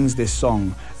just sings this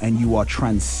song, and you are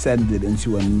transcended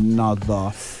into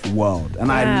another world.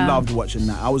 And I Wow. loved watching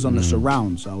that. I was on the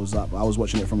surround, so I was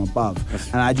watching it from above,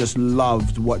 and I just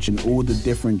loved watching all the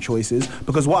different choices.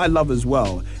 Because what I love as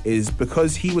well is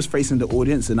because he was facing the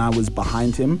audience and I was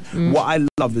behind him. What I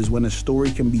love is when a story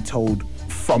can be told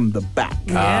from the back.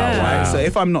 Yeah. Right? So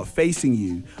if I'm not facing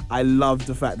you, I love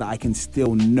the fact that I can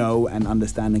still know and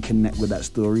understand and connect with that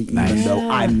story, even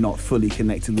though I'm not fully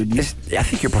connected with you. I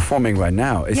think you're performing right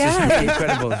now. It's just really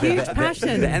incredible. Huge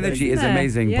passion. The energy is Isn't it?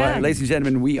 amazing. Yeah. But ladies and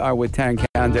gentlemen, we are with Taryn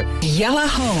Callender. Yalla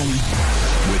Home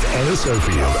With Ella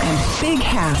Sophia. and Big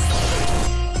Hass.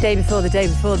 Day before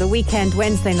the weekend,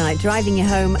 Wednesday night, driving you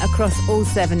home across all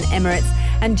 7 Emirates.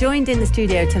 And joined in the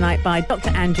studio tonight by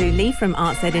Dr. Andrew Lee from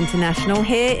ArtsEd International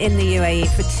here in the UAE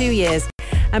for 2 years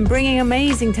and bringing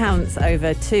amazing talents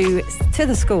over to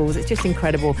the schools. It's just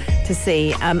incredible to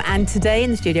see. And today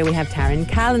in the studio we have Tarinn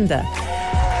Callender.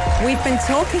 We've been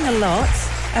talking a lot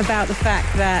about the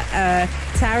fact that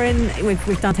Tarinn,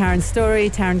 we've done Taryn's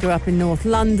story. Tarinn grew up in North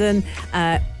London.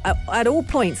 At all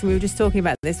points, and we were just talking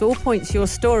about this, all points your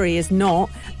story is not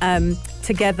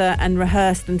together and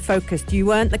rehearsed and focused. You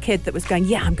weren't the kid that was going,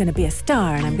 yeah, I'm going to be a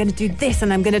star and I'm going to do this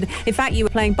and I'm going to... In fact, you were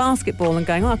playing basketball and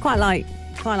going, oh, I quite like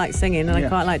singing and I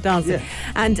quite like dancing. Yeah.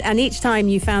 And each time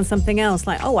you found something else,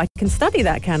 like, oh, I can study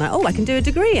that, can I? Oh, I can do a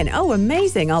degree in it. Oh,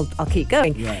 amazing. I'll keep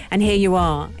going. Yeah. And here you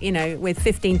are, with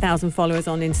 15,000 followers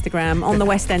on Instagram, on the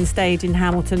West End stage in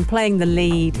Hamilton, playing the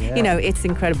lead. Yeah. It's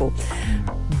incredible.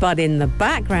 But in the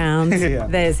background,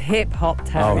 there's hip-hop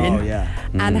Tarinn. Oh, yeah.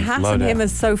 And Hass and him are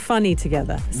so funny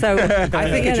together. So I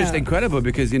think it's just incredible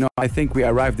because, I think we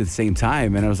arrived at the same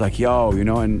time and I was like, yo,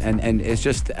 and it's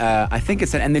just, I think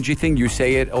it's an energy thing. You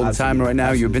say it all the time right now.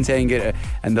 Absolutely. You've been saying it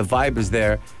and the vibe is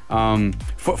there.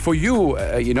 For you,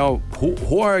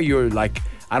 who are your, like,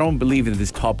 I don't believe in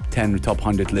this top 10 or top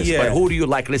 100 list, but who do you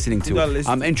like listening to?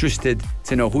 I'm interested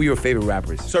to know who your favorite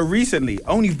rappers. So recently,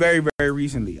 only very, very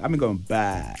recently, I've been going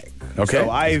back. Okay. So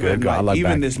I even, like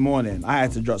back. this morning, I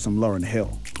had to drop some Lauryn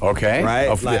Hill. Okay. Right?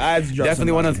 I had to drop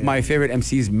definitely one of my favorite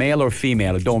MCs, male or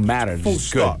female, it don't matter. Full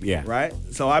stop. Good. Yeah. Right?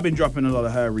 So I've been dropping a lot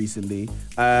of her recently.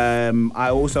 I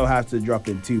also have to drop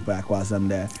in Tupac whilst I'm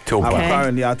there. Tupac.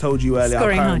 I told you earlier,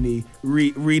 Scoring I'm currently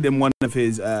reading one of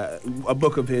his, a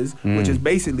book of his, which is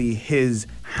basically his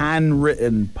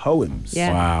handwritten poems.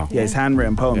 Yeah. Wow. Yeah, his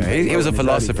handwritten poems. Yeah, he was a In his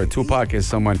philosopher. early days. Tupac is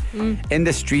someone in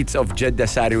the streets of Jeddah,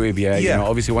 Saudi Arabia. You Yeah. know,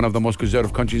 obviously one of the most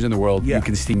conservative countries in the world. Yeah. You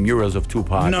can see murals of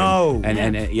Tupac. No.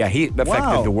 And yeah, he affected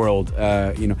Wow. the world.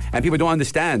 You know, and people don't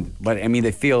understand, but I mean,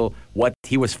 they feel what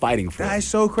he was fighting for. That is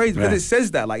so crazy because Yeah. it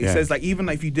says that. Like, it Yeah. says, like, even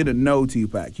if you didn't know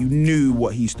Tupac, you knew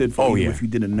what he stood for, Oh, even yeah. if you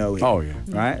didn't know him. Oh, yeah.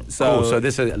 Right? Cool. So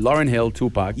this is Lauryn Hill,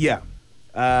 Tupac. Yeah.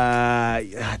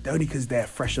 Only because they're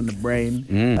fresh on the brain.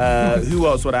 Mm. Who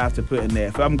else would I have to put in there?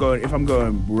 If I'm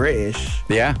going British,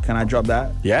 Yeah. can I drop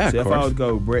that? Yeah, So of if I course. would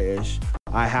go British,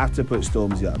 I have to put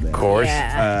Stormzy up there. Of course.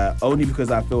 Yeah. Only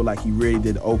because I feel like he really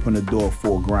did open the door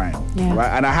for grime. Yeah. Right?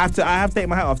 And I have to take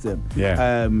my hat off to him.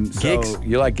 Yeah. Gigs?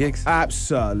 You like gigs?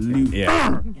 Absolutely.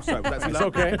 Yeah. Sorry, was that too It's loud?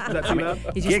 okay. Was that too loud?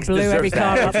 He just Gigs blew every deserves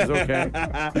car that.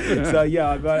 up. This is okay. So yeah,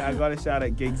 I got to shout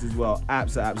out Gigs as well.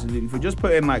 Absolutely. For just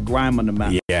putting like grime on the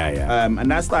map. Yeah. And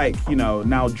that's like, you know,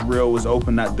 now drill has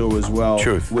opened that door as well.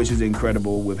 Truth. Which is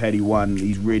incredible with Heady One.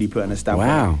 He's really putting a stamp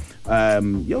Wow.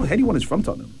 on it. Heady One is from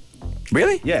Tottenham.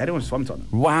 Really? Yeah, Heady One is from Tottenham.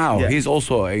 Wow. Yeah. He's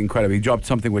also incredible. He dropped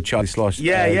something with Charlie Slosh.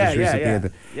 Yeah. just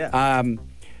recently.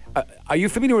 Are you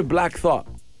familiar with Black Thought?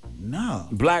 No.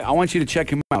 I want you to check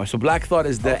him out. So Black Thought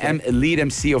is the lead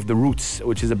MC of The Roots,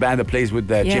 which is a band that plays with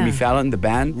Jimmy Fallon, the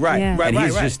band. Right, Yeah. right, And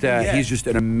right. he's just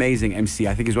an amazing MC.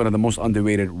 I think he's one of the most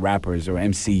underrated rappers or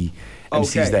MCs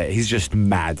Okay. that he's just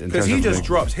mad. Because he just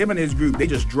drops, him and his group, they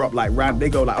just drop like they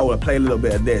go like, oh, I'll play a little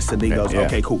bit of this, and he goes, yeah.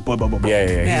 okay, cool, blah, blah, blah, blah. Yeah.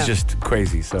 Yeah. He's just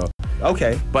crazy. So,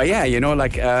 Okay. but yeah, you know,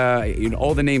 like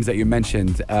all the names that you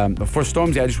mentioned. For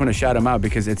Stormzy, I just want to shout him out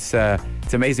because it's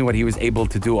amazing what he was able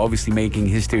to do. Obviously, making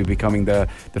history, becoming the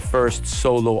first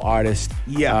solo artist.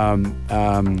 Yeah.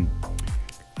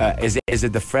 Is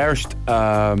it the first?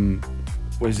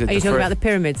 Was it Are you the talking fir- about the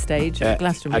pyramid stage at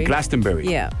Glastonbury? At Glastonbury.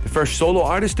 Yeah. The first solo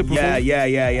artist to perform.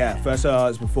 Yeah. First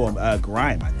artist performed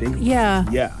Grime, I think. Yeah.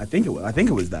 Yeah, I think it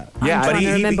was that. Yeah, I'm but trying to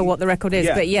he- remember what the record is,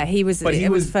 yeah. but yeah, he was. But he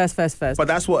it was was- first. But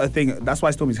that's what that's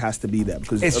why Stormzy has to be there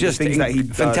because It's of the just things that he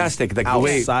does fantastic, like the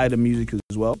way- outside of music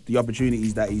as well. The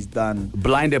opportunities that he's done.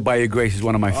 Blinded by Your Grace is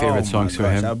one of my favorite songs for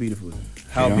him. How beautiful is it?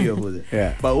 How You know? beautiful is it?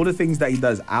 Yeah. But all the things that he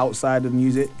does outside of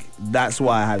music, that's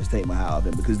why I have to take my hat off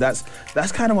him because that's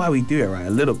kind of why we do it, right? A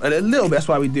little bit. That's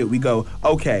why we do it. We go,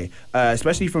 okay,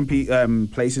 especially from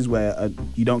places where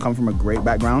you don't come from a great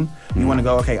background. You want to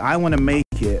go, okay, I want to make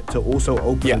it to also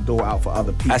open Yeah. the door out for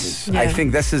other people. I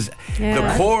think this is Yeah.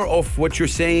 the core of what you're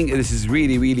saying. This is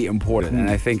really, really important, and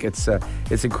I think it's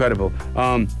incredible.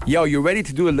 Yo, you ready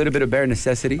to do a little bit of bare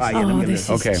necessities? Ah, yeah, let me Oh, get this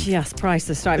this. Okay. is just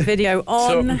priceless. Right, video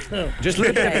on. So, just a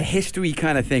little bit of a history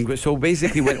kind of thing. So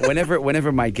basically,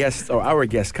 whenever my guests or our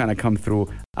guests kind of come through,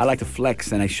 I like to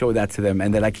flex and I show that to them,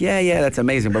 and they're like, yeah, that's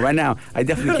amazing. But right now, I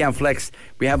definitely can't flex.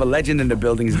 We have a legend in the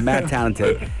building. He's mad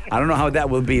talented. I don't know how that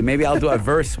will be. Maybe I'll do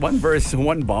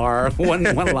one bar, one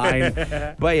line.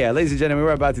 But yeah, ladies and gentlemen,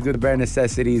 we're about to do the bare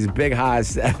necessities. Big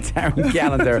Haas, Tarinn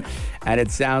Callender, and it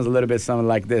sounds a little bit something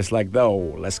like this. Like, though,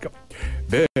 let's go.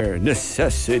 Bare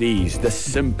necessities, the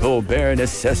simple bare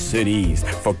necessities.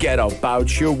 Forget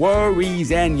about your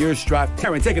worries and your strife.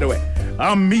 Tarinn, take it away.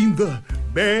 I mean the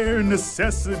bare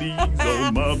necessities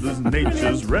of Mother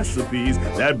Nature's recipes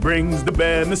that brings the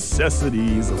bare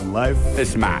necessities of life.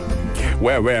 It's mine.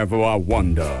 Wherever I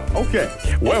wander, Okay,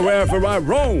 wherever I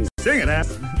roam, sing it,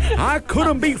 ass. I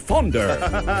couldn't be fonder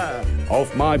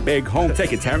of my big home.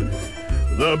 Take it, Tarinn.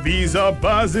 The bees are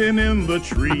buzzing in the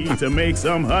tree to make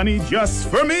some honey just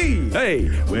for me. Hey.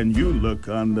 When you look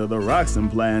under the rocks and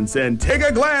plants and take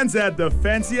a glance at the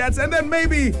fancy hats and then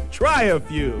maybe try a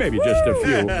few. Maybe just a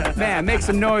few. Man, make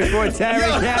some noise for Tarinn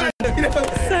Callender.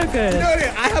 So good.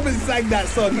 I haven't sang that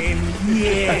song in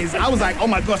years. I was like, oh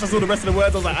my gosh, I saw the rest of the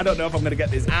words. I was like, I don't know if I'm going to get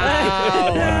this. Ow.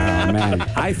 Oh, man.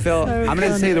 I felt, So I'm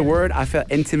going to say funny. the word, I felt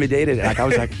intimidated. Like, I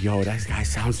was like, yo, that guy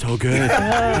sounds so good.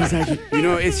 He's like, you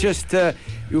know, it's just,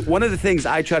 one of the things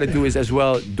I try to do is as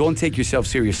well, don't take yourself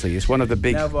seriously. It's one of the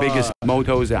biggest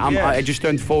mottos. I just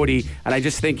turned 40, and I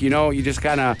just think, you know, you just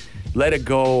kind of let it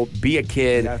go, be a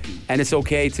kid, Exactly. and it's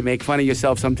okay to make fun of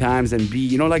yourself sometimes and be,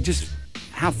 you know, like just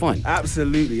have fun.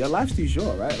 Absolutely. Your life's too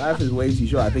short, right? Life is way too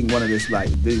short. I think one of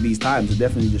these times are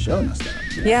definitely just showing us that.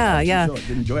 You know? Yeah, Life's too yeah. short.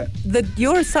 Didn't enjoy it.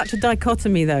 You're such a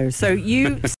dichotomy, though. So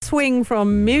you swing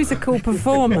from musical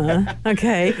performer,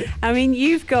 okay? I mean,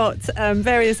 you've got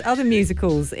various other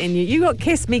musicals in you. You got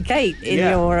Kiss Me Kate in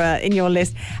your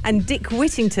list, and Dick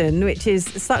Whittington, which is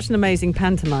such an amazing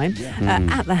pantomime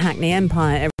at the Hackney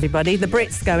Empire. Everybody, the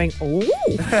Brits going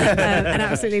and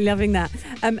absolutely loving that.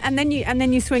 And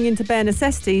then you swing into bare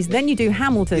necessities. Then you do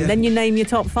Hamilton. Then you name your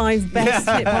top 5 best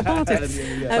hip hop artists.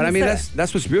 But I mean, so-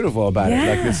 that's what's beautiful about Yeah.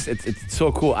 it. Like it's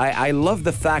so cool. I love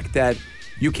the fact that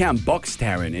you can't box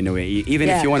Tarinn in a way. Even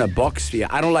if Yeah. you want to box,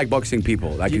 I don't like boxing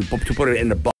people. Like to put it in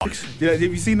the box. Yeah, have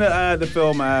you seen the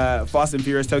film Fast and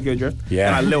Furious Tokyo Drift?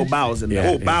 Yeah. And Lil Bow's in there.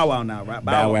 Yeah, Oh, Bow Wow now, right?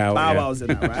 Bow Wow, Bow yeah. Wow's in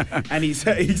there, right? And he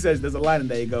says there's a line in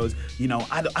there. He goes, you know,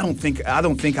 I don't think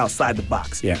outside the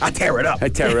box. Yeah. I tear it up. I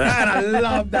tear it up. And I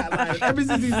love that line. Ever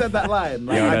since he said that line,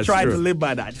 like, Yeah, I that's tried true. to live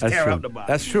by that. Just That's tear true. up the box.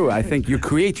 That's true. I think you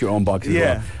create your own box as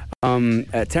Yeah. well.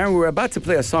 Tarinn, we're about to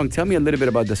play a song. Tell me a little bit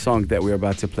about the song that we're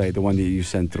about to play, the one that you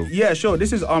sent through. Yeah, sure.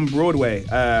 This is on Broadway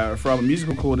from a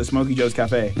musical called The Smokey Joe's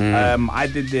Cafe. I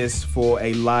did this for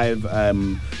a live,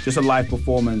 just a live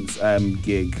performance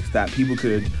gig that people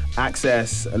could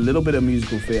access a little bit of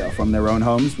musical theatre from their own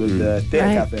homes with the Theatre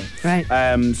Right, Cafe.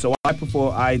 right. So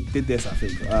I did this, I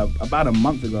think, about a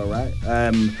month ago, right?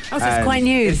 So it's and quite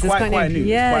new. It's quite new.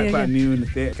 Yeah, it's quite yeah. new in the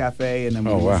Theatre Cafe, and then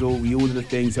Oh, wow. we ordered the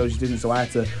thing, so she didn't. So I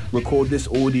had to record this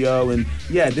audio, and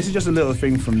yeah, this is just a little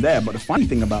thing from there. But the funny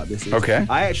thing about this is, Okay.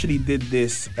 I actually did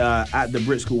this at the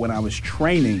Brit School when I was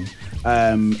training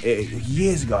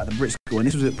years ago at the Brit School, and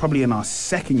this was probably in our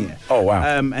second year. Oh, wow.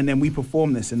 And then we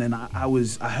performed this, and then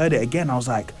I heard it again. I was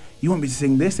like, "You want me to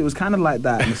sing this?" It was kind of like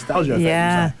that nostalgia effect.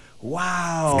 Yeah. It was like,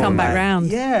 wow. It's come back like,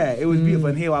 round. Yeah, it was beautiful.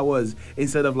 And here I was,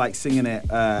 instead of like singing it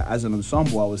as an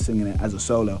ensemble, I was singing it as a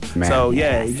solo. Man. So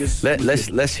yeah, it just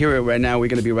Let's hear it right now. We're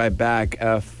going to be right back.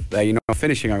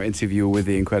 Finishing our interview with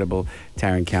the incredible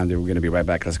Tarinn Callender. We're going to be right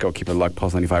back. Let's go. Keep it locked.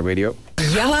 Pulse 95 Radio.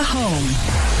 Yalla Home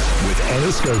With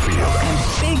Ella Schofield.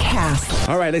 and Big House.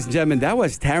 All right, ladies and gentlemen, that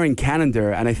was Tarinn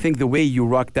Callender, and I think the way you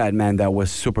rocked that, man, that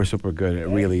was super, super good,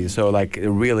 really. So, like,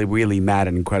 really, really mad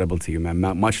and incredible to you, man.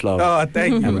 Much love. Oh,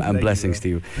 thank you. And Thank you, blessings bro. to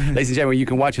you. Ladies and gentlemen, you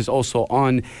can watch us also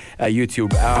on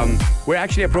YouTube. We're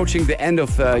actually approaching the end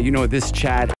of, this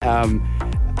chat.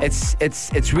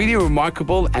 It's really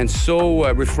remarkable and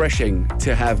so refreshing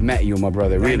to have met you, my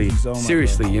brother. Thank Really, you so much,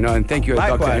 seriously, and thank you,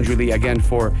 Dr. Likewise. Andrew Lee, again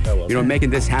for making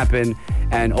this happen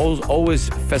and always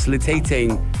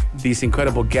facilitating these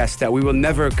incredible guests that we will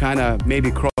never kind of maybe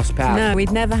cross paths. No,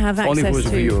 we'd never have access Only if it was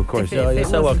to for you, of course. if it- So if you're it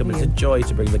so wasn't welcome. for It's a you. joy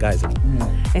to bring the guys in.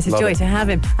 It's a Love joy it. to have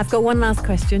him. I've got one last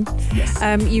question. Yes.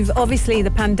 You've obviously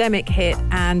the pandemic hit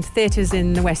and theatres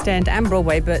in the West End and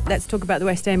Broadway, but let's talk about the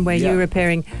West End where Yeah. you were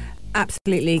appearing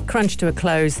absolutely crunched to a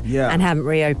close Yeah. and haven't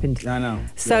reopened. I know.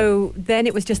 So then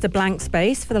it was just a blank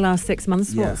space for the last 6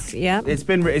 months. Yeah. It's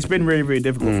been really, really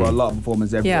difficult for a lot of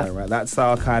performers everywhere, Yeah. right? That's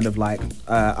our kind of like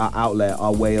our outlet,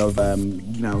 our way of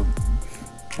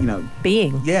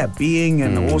Being. being,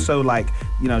 and also like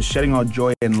shedding our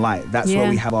joy and light. That's where Yeah.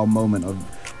 we have our moment of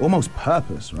almost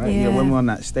purpose, right? Yeah. When we're on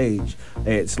that stage,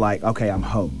 it's like, okay, I'm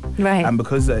home, Right. And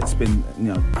because it's been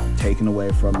taken away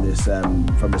from this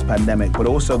pandemic, but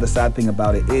also the sad thing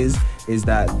about it is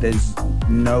that there's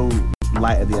no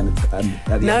light at the end of at the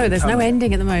end No, of the there's no tunnel.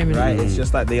 ending at the moment. Right, it's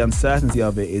just like the uncertainty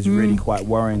of it is really quite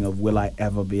worrying. Of will I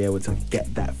ever be able to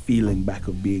get that feeling back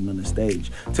of being on the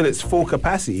stage till its full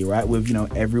capacity, right? With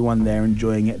everyone there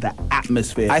enjoying it, that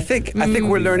atmosphere. I think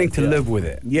we're learning to live with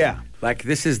it. Yeah. Like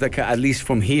this is at least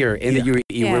from here in the UAE,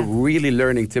 Yeah. we're really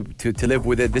learning to live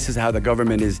with it. This is how the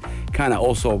government is kind of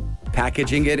also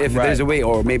packaging it, if Right. there's a way,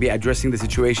 or maybe addressing the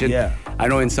situation. Yeah. I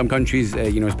know in some countries,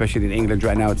 especially in England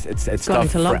right now, it's Gone tough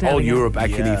into for lockdown all again. Europe.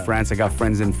 Actually, Yeah. France. I got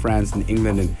friends in France and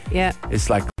England, and Yeah. it's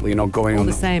like going All on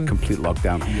the same. complete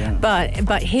lockdown. Yeah.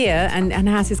 But here, and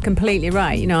Has is completely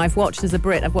right. I've watched as a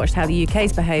Brit, I've watched how the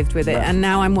UK's behaved with it, Right. and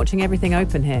now I'm watching everything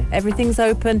open here. Everything's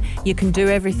open. You can do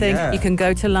everything. Yeah. You can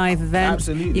go to live events.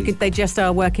 Absolutely. They just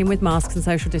are working with masks and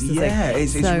social distancing. Yeah,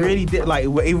 it's So- really like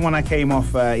even when I came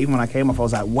off, I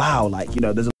was like, wow, like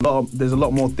there's a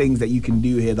lot more things that you can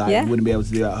do here that Yeah. I wouldn't be able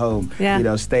to do at home.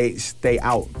 Yeah. Stay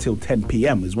out till 10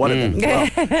 p.m. is one of them as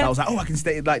well. I was like, I can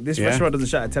stay like this Yeah. restaurant doesn't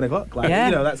shut at 10 o'clock. Like Yeah.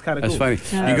 that's kind of That's cool.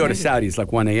 funny. You go to Saudi, it's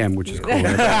like 1 a.m., which is cool.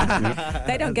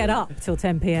 They don't get up till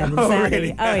 10 p.m. in Oh, Saudi.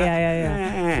 really? Oh,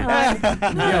 yeah.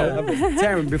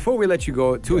 Tarinn, before we let you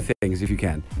go, two things, if you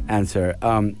can answer.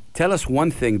 Tell us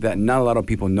one thing that not a lot of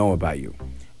people know about you.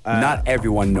 Not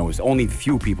everyone knows. Only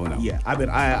few people know. Yeah, I've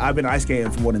been ice skating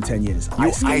for more than 10 years.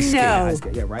 ice skate? No.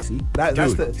 Yeah, right. See, that's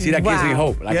Dude, the. see, that gives me Wow.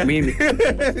 hope. Like, Yeah. I mean,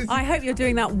 I hope you're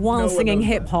doing that while No one singing knows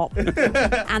hip hop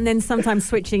and then sometimes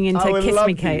switching into I would Kiss love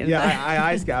Me to. Kate. Yeah,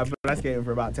 I ice skate. I've been ice skating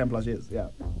for about 10 plus years. Yeah.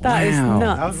 That is Wow.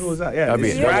 nuts. How cool was that? Yeah, I mean,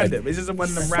 it's yeah. random. It's just one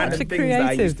of them Such random a things that I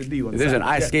creative. used to do. On there's an Saturday.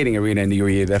 ice skating arena in the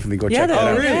UAE. Definitely go Yeah, check it there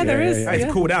out. is. Yeah, there is. I had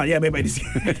to cool down. Yeah, maybe I just.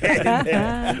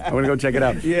 I'm gonna go check it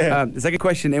out. Yeah. The second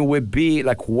question, it would be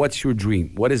like, what's your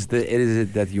dream? What is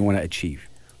it that you want to achieve?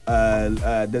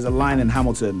 There's a line in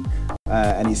Hamilton,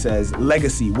 and he says,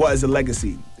 "Legacy. What is a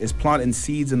legacy? It's planting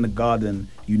seeds in the garden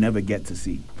you never get to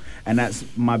see." And that's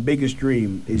my biggest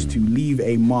dream, is to leave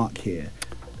a mark here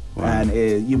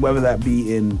And whether that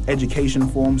be in education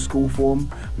form, school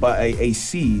form, but a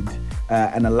seed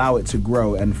and allow it to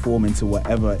grow and form into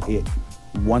whatever it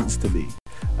wants to be.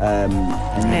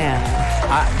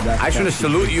 I should have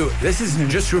salute you. This is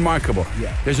just remarkable.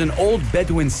 Yeah. There's an old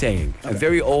Bedouin saying, a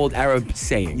very old Arab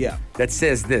saying, Yeah. that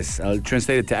says this. I'll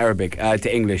translate it to Arabic,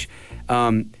 to English.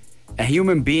 A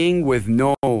human being with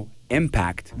no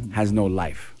impact has no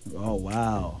life. Oh,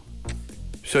 wow.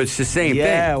 So it's the same thing.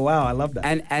 Yeah, wow, I love that.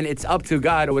 And it's up to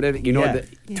God or whatever, to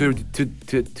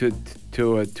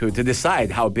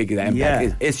decide how big that impact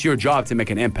is. It's your job to make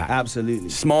an impact. Absolutely.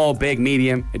 Small, big,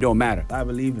 medium, it don't matter. I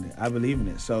believe in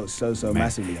it. So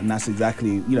massively, and that's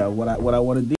exactly what I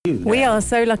want to do. We are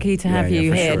so lucky to have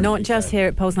you for here, sure. not just here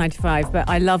at Pulse 95, but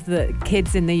I love that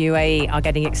kids in the UAE are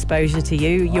getting exposure to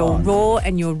you. You're raw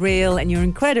and you're real and you're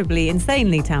incredibly,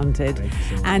 insanely talented.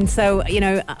 And so,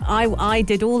 I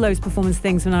did all those performance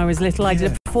things when I was little. I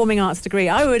did a performing arts degree.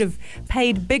 I would have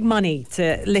paid big money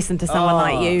to listen to someone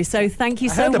like you. So thank you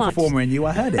so much. I heard the much. performer in you.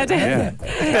 I heard it. I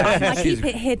keep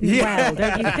it hidden well,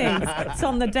 don't you think? It's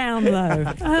on the down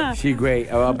low. She's great.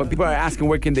 But people are asking,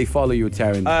 where can they follow you,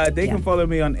 Tarinn? They can follow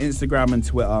me on Instagram and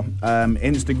Twitter.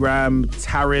 Instagram,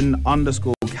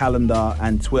 Tarinn_Callender,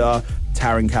 and Twitter,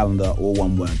 Tarinn Callender, all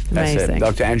one word. That's Amazing. it.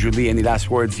 Dr. Andrew Lee, any last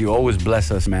words? You always bless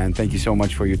us, man. Thank you so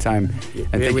much for your time.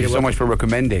 And thank you so much for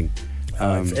recommending.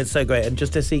 It's so great. And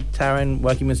just to see Tarinn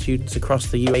working with students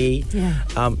across the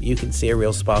UAE, you can see a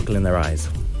real sparkle in their eyes.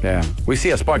 Yeah. We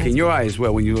see a spark in your eye as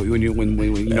well when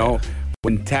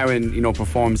Tarinn,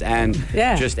 performs and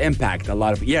just impact a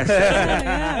lot of. Yes.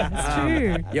 It's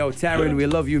true. Yo, Tarinn, we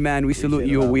love you, man. We salute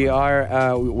you. We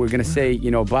are. We're gonna say,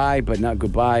 bye, but not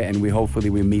goodbye, and we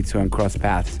meet soon and cross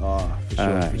paths. For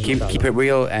sure. Keep it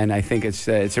real, and I think it's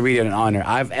really an honor.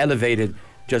 I've elevated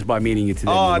just by meeting you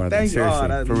today. Thank you. Seriously,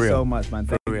 That for means real. so much, man.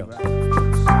 Thank you.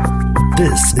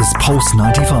 This is Pulse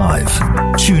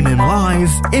 95. Tune in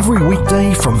live every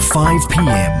weekday from 5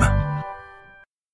 p.m.